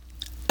anymore.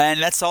 And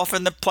that's all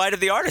from the plight of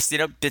the artist.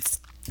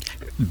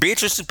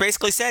 Beatrice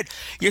basically said,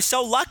 you're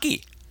so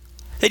lucky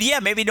that, yeah,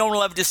 maybe no one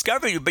will ever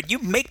discover you, but you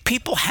make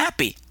people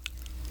happy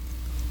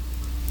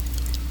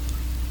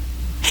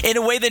in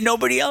a way that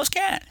nobody else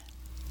can.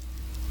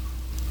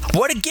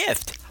 What a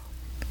gift.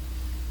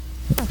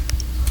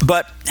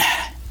 But,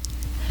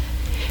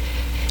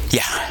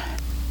 yeah.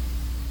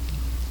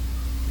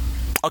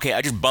 Okay,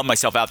 I just bummed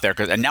myself out there,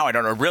 and now I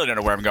really don't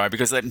know where I'm going,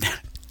 because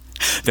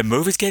the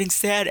movie's getting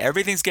sad,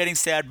 everything's getting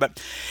sad,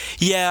 but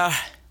yeah,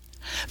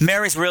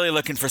 Mary's really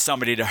looking for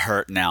somebody to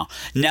hurt now.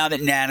 Now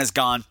that Nana's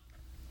gone,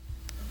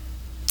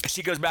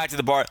 she goes back to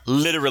the bar,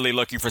 literally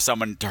looking for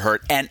someone to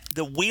hurt, and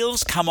the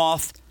wheels come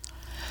off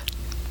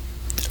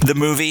the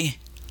movie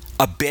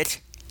a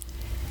bit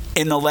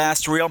in the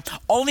last reel,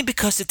 only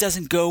because it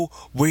doesn't go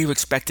where you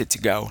expect it to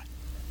go,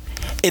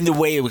 in the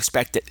way you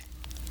expect it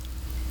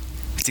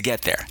to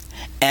get there.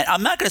 And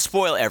I'm not going to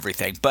spoil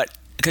everything, but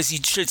because you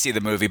should see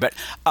the movie. But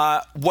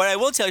what I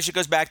will tell you, she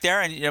goes back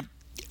there and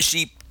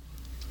she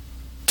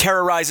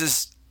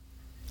terrorizes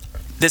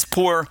this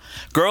poor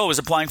girl who was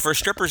applying for a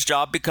stripper's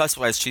job because,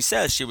 as she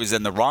says, she was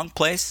in the wrong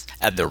place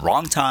at the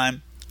wrong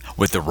time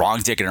with the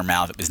wrong dick in her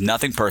mouth. It was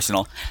nothing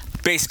personal.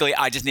 Basically,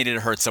 I just needed to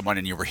hurt someone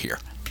and you were here.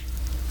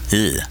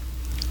 Ugh.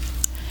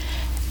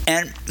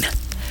 And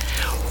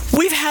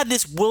we've had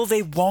this will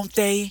they, won't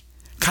they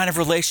kind of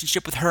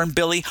relationship with her and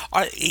Billy.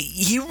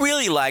 He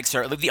really likes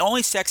her. The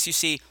only sex you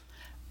see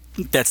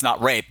that's not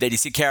rape that you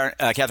see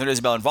Catherine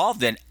Isabelle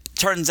involved in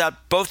turns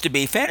out both to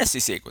be fantasy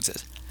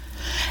sequences.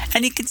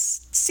 And you can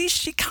see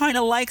she kind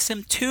of likes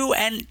him too,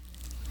 and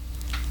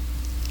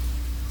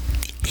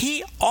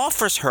he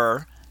offers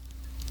her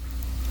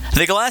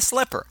the glass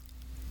slipper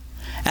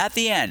at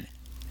the end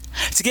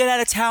to get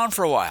out of town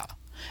for a while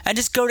and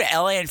just go to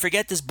LA and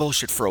forget this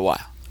bullshit for a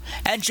while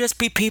and just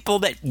be people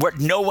where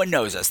no one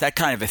knows us, that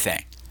kind of a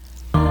thing.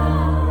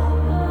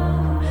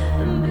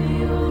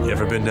 You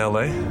ever been to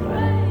LA?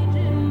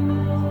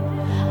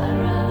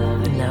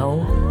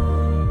 No.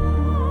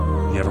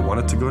 You ever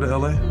wanted to go to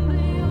LA?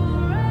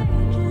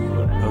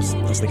 I was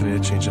thinking we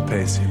need to change the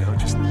pace,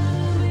 just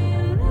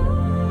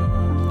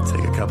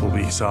take a couple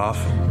weeks off,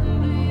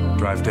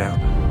 drive down.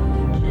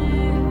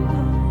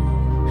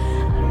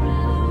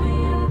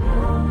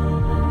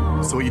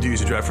 So what you do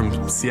is you drive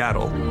from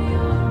Seattle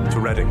to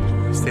Redding,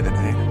 stay the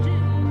night.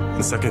 And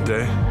the second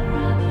day,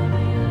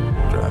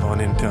 drive on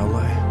into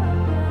LA.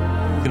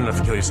 You don't have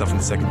to kill yourself on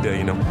the second day,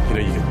 you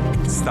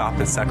can stop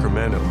in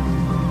Sacramento.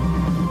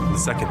 The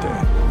second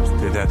day,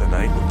 stay there the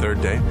night. The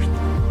third day,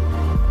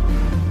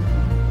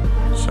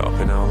 show up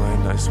in LA,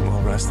 nice and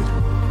well rested.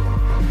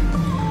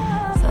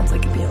 Sounds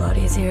like it'd be a lot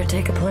easier to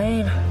take a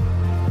plane.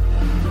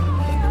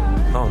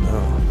 Oh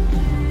no.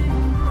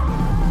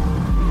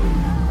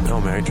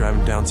 No, Mary,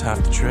 driving down's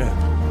half the trip.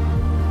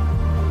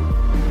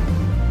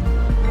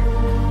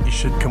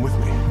 should come with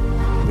me.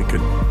 We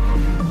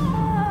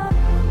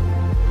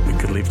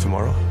could leave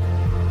tomorrow.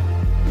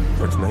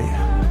 Or tonight.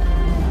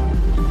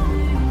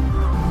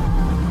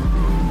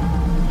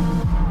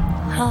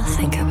 I'll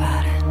think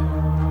about it.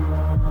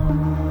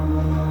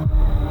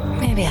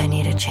 Maybe I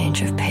need a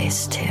change of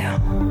pace, too.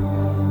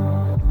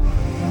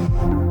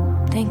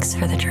 Thanks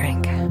for the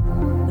drink.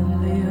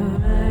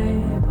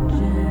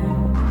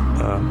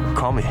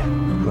 Call me.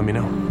 Let me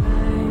know.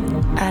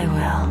 I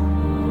will.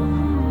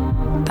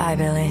 Bye,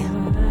 Billy.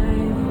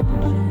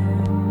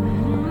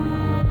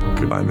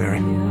 Goodbye, Mary.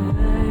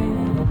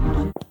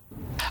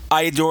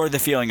 I adore the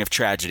feeling of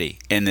tragedy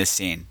in this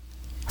scene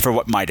for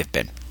what might have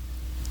been.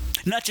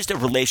 Not just a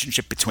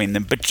relationship between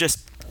them, but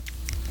just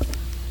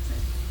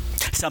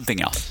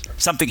something else,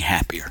 something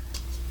happier.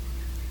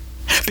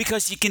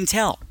 Because you can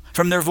tell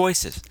from their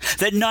voices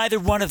that neither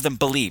one of them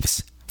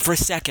believes for a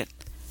second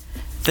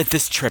that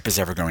this trip is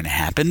ever going to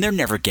happen. They're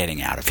never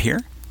getting out of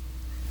here.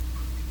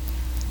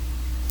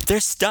 They're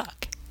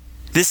stuck.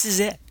 This is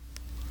it.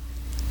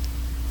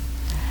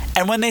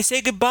 And when they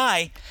say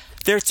goodbye,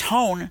 their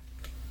tone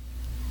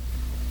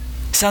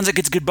sounds like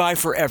it's goodbye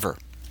forever.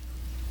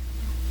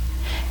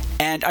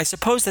 And I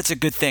suppose that's a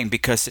good thing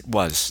because it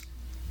was,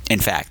 in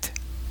fact,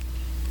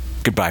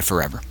 goodbye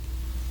forever.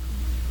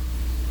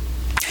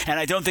 And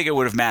I don't think it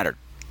would have mattered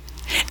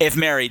if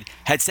Mary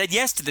had said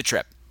yes to the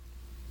trip.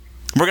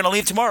 We're going to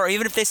leave tomorrow.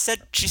 Even if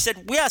she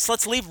said, yes,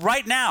 let's leave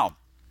right now.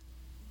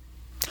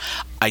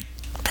 I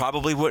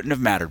probably wouldn't have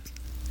mattered.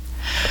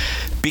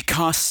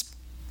 Because,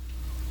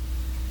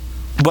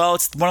 well,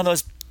 it's one of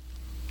those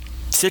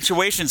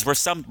situations where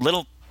some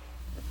little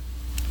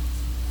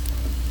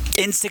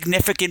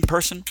insignificant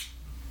person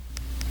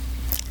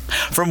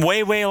from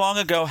way, way long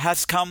ago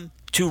has come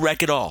to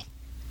wreck it all.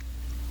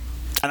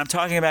 And I'm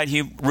talking about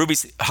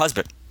Ruby's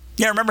husband.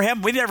 Yeah, remember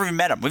him? We've never even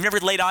met him. We've never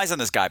laid eyes on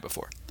this guy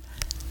before.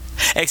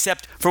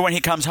 Except for when he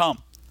comes home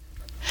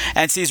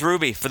and sees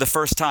Ruby for the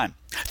first time.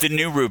 The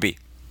new Ruby.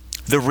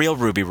 The real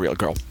Ruby, real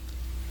girl.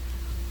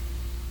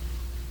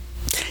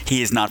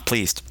 He is not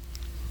pleased.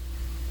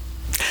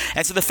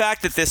 And so the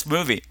fact that this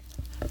movie,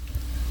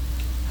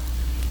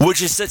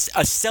 which is such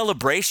a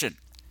celebration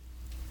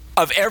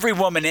of every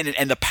woman in it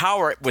and the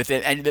power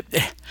within it,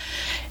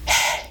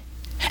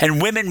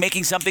 and women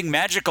making something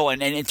magical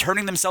and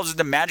turning themselves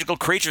into magical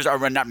creatures,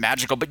 or not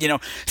magical, but,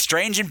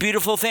 strange and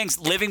beautiful things,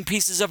 living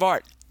pieces of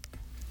art.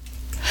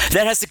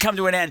 That has to come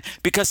to an end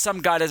because some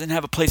guy doesn't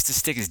have a place to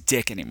stick his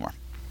dick anymore.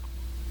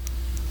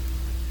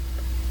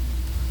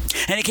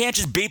 And he can't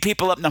just beat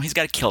people up. No, he's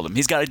got to kill them.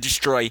 He's got to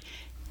destroy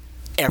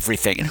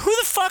everything. And who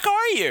the fuck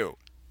are you?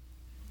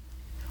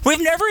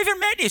 We've never even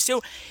met you.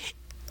 So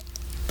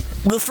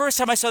the first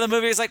time I saw the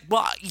movie, I was like,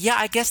 well, yeah,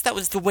 I guess that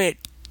was the way it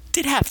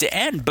did have to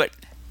end. But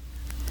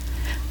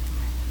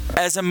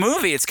as a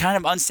movie, it's kind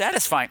of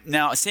unsatisfying.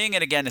 Now, seeing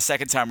it again a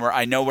second time where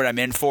I know what I'm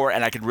in for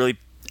and I could really...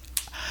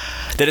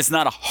 that it's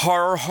not a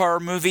horror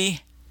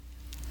movie.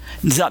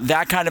 It's not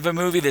that kind of a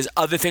movie. There's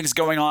other things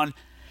going on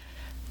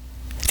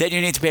that you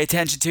need to pay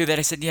attention to, that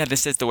I said, yeah,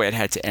 this is the way it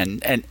had to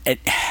end. And it,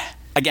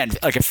 again,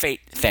 like a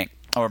fate thing.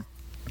 Or,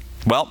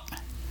 well,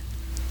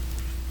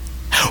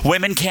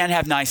 women can't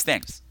have nice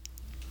things.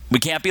 We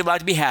can't be allowed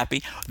to be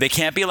happy. They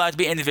can't be allowed to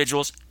be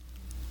individuals.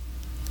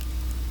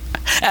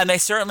 And they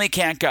certainly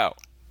can't go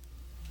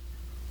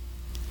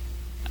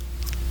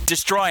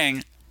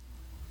destroying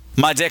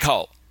my dick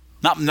hole.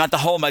 Not the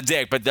hole in my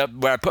dick, but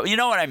where I put, you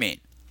know what I mean.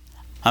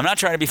 I'm not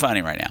trying to be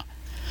funny right now.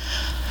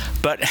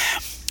 But,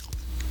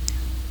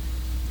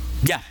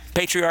 yeah,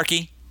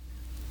 patriarchy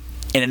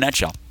in a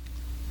nutshell.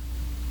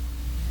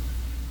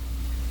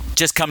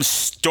 Just comes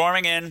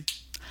storming in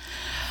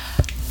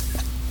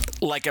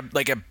like a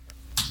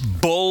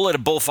bull at a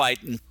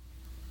bullfight, and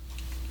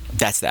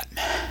that's that.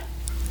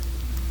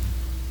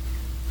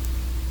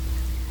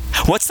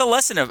 What's the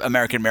lesson of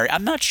American Mary?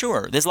 I'm not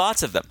sure. There's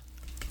lots of them.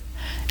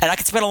 And I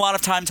could spend a lot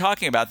of time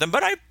talking about them,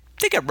 but I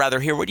think I'd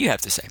rather hear what you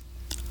have to say.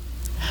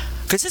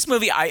 Because this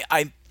movie,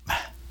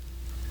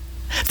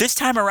 this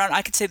time around,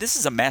 I could say this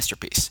is a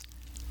masterpiece.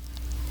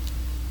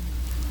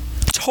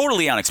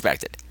 Totally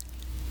unexpected.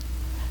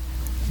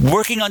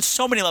 Working on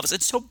so many levels.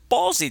 It's so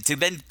ballsy to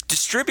then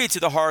distribute to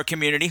the horror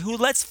community who,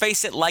 let's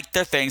face it, like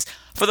their things,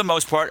 for the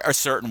most part, a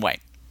certain way.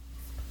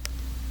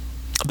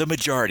 The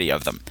majority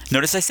of them.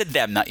 Notice I said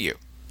them, not you.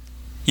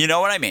 You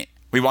know what I mean.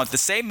 We want the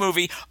same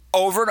movie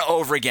over and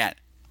over again.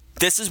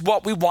 This is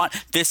what we want.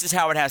 This is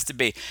how it has to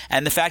be.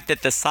 And the fact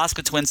that the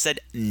Saska twins said,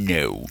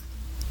 no.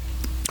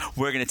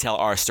 We're going to tell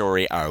our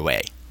story our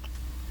way.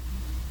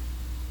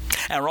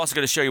 And we're also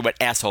going to show you what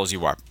assholes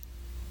you are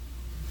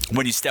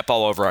when you step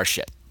all over our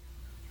shit.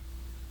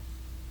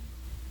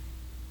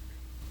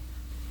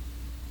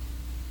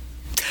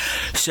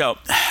 So,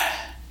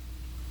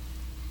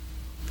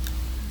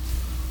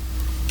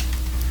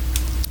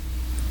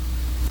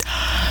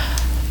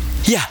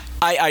 yeah,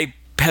 I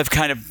have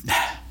kind of...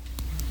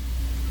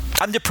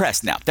 I'm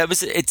depressed now.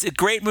 It's a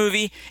great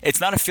movie. It's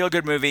not a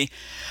feel-good movie,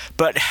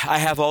 but I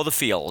have all the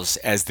feels,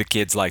 as the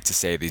kids like to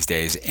say these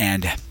days.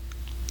 And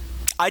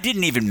I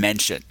didn't even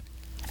mention,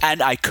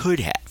 and I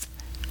could have,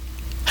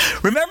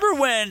 Remember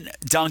when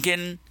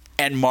Duncan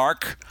and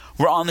Mark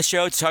were on the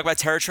show to talk about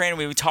Terror Train, and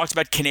we talked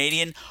about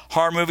Canadian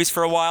horror movies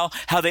for a while,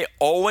 how they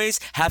always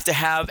have to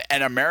have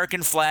an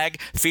American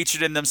flag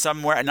featured in them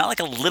somewhere, and not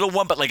like a little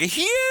one, but like a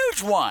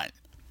huge one.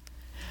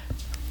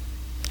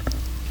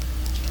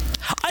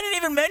 I didn't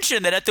even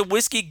mention that at the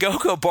Whiskey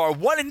Go-Go Bar,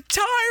 one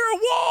entire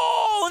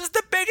wall is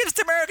the biggest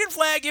American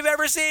flag you've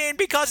ever seen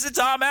because it's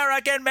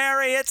American,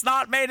 Mary. It's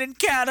not made in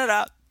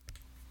Canada.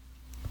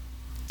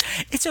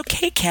 It's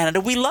okay,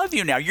 Canada. We love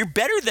you now. You're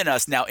better than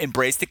us now.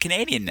 Embrace the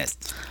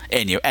Canadianness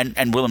in you,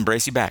 and we'll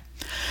embrace you back.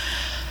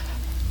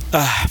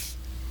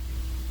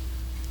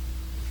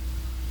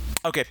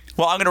 Okay,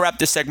 well, I'm going to wrap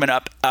this segment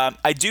up.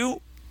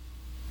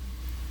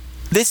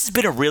 This has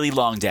been a really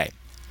long day.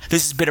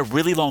 This has been a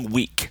really long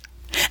week.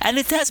 And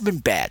it has been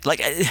bad.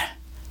 Like,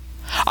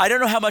 I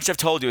don't know how much I've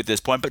told you at this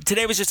point, but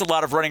today was just a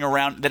lot of running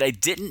around that I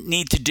didn't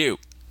need to do.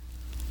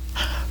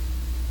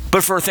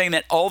 But for a thing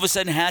that all of a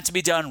sudden had to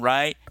be done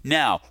right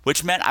now,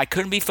 which meant I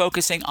couldn't be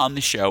focusing on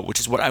the show,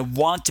 which is what I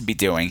want to be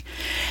doing.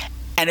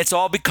 And it's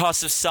all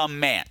because of some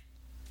man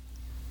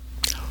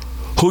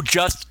who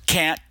just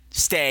can't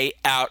stay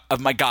out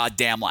of my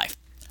goddamn life.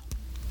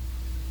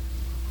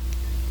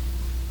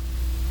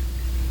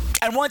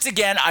 And once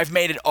again, I've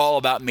made it all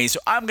about me, so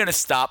I'm going to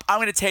stop. I'm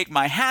going to take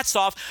my hats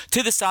off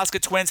to the Saska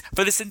twins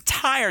for this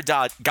entire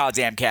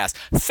goddamn cast.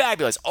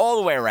 Fabulous all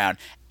the way around.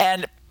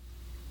 And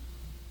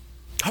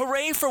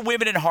hooray for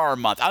Women in Horror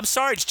Month. I'm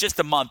sorry it's just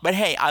a month, but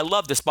hey, I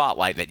love the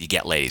spotlight that you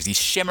get, ladies. You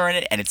shimmer in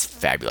it, and it's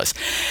fabulous.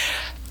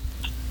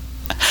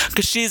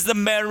 Because she's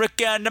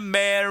American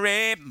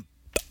Mary.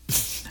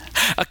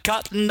 A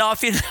cutting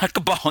off your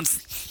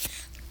bones.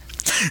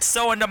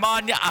 Sewing them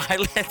on your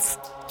eyelids.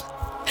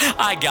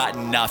 I got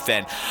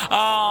nothing.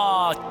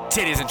 Oh,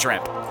 titties and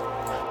shrimp.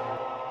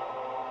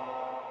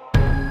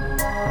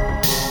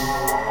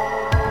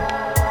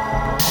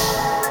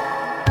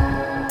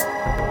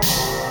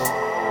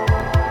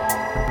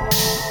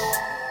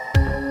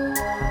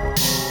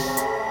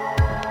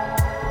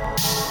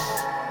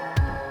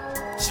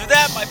 So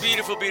that, my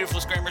beautiful, beautiful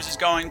screamers, is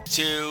going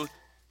to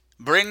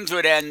bring to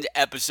an end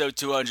episode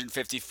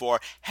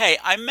 254. Hey,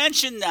 I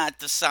mentioned that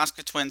the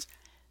Saska twins,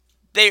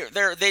 they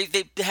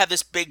have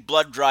this big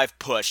blood drive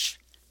push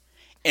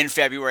in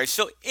February.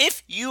 So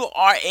if you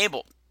are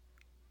able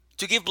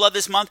to give blood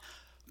this month,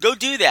 go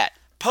do that.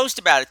 Post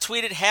about it.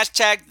 Tweet it.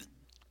 Hashtag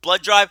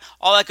blood drive.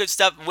 All that good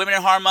stuff. Women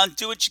in Horror Month.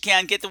 Do what you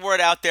can. Get the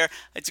word out there.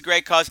 It's a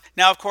great cause.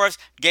 Now, of course,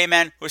 gay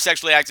men who are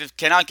sexually active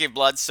cannot give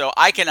blood, so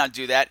I cannot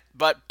do that.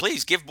 But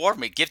please, give more of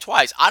me. Give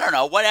twice. I don't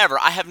know. Whatever.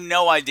 I have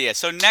no idea.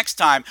 So next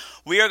time,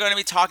 we are going to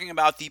be talking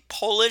about the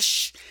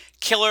Polish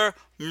killer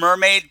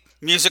mermaid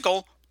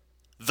musical,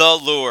 The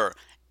Lure.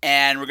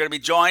 And we're going to be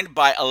joined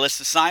by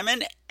Alyssa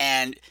Simon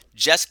and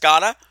Jess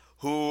Gata,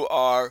 who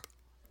are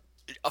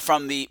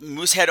from the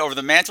Moosehead Over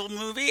the Mantle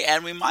movie,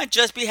 and we might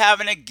just be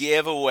having a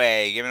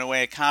giveaway, giving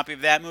away a copy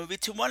of that movie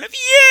to one of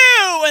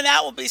you, and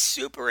that will be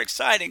super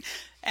exciting.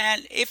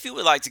 And if you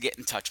would like to get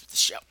in touch with the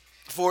show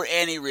for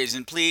any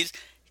reason, please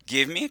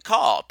give me a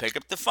call. Pick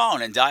up the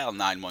phone and dial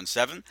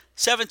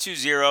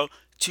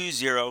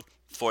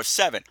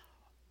 917-720-2047.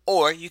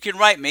 Or you can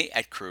write me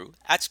at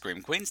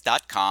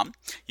crew@screamqueens.com.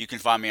 You can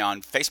find me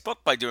on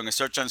Facebook by doing a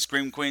search on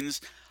Scream Queens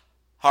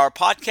Horror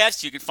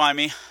Podcast. You can find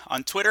me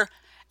on Twitter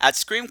at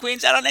Scream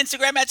Queens and on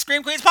Instagram at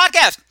Scream Queens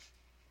Podcast.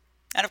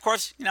 And of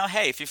course,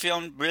 hey, if you're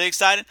feeling really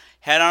excited,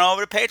 head on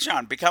over to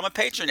Patreon. Become a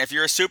patron. If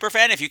you're a super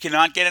fan, if you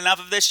cannot get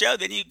enough of this show,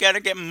 then you got to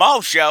get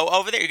Mo Show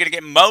over there. You're going to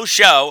get Mo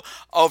Show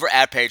over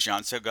at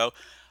Patreon. So go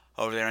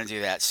over there and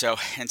do that. So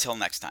until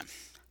next time,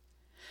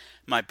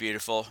 my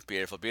beautiful,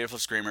 beautiful, beautiful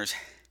screamers,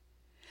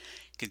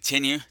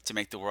 continue to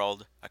make the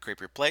world a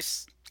creepier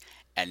place,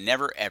 and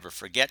never ever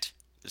forget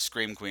the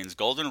Scream Queen's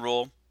golden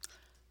rule: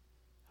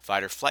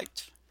 fight or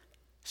flight,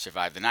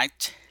 survive the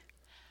night,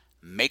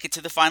 make it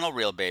to the final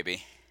reel,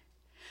 baby.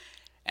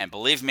 And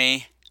believe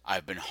me,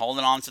 I've been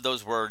holding on to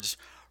those words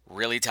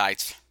really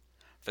tight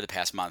for the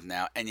past month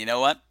now, and you know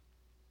what?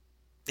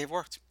 They've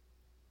worked.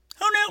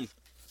 Who knew?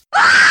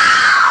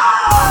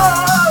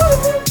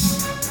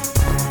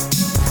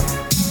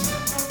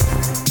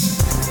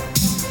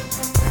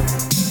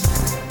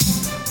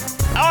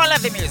 All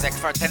of the music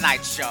for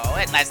tonight's show,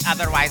 unless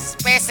otherwise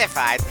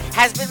specified,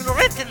 has been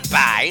written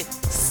by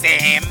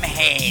Sam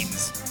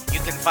Haynes. You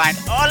can find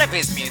all of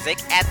his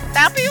music at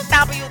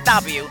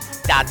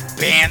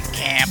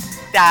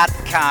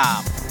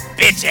www.bandcamp.com.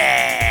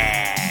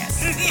 Bitches!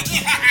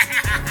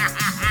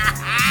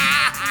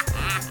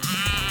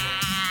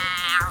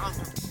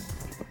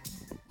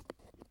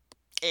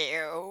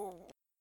 Ew.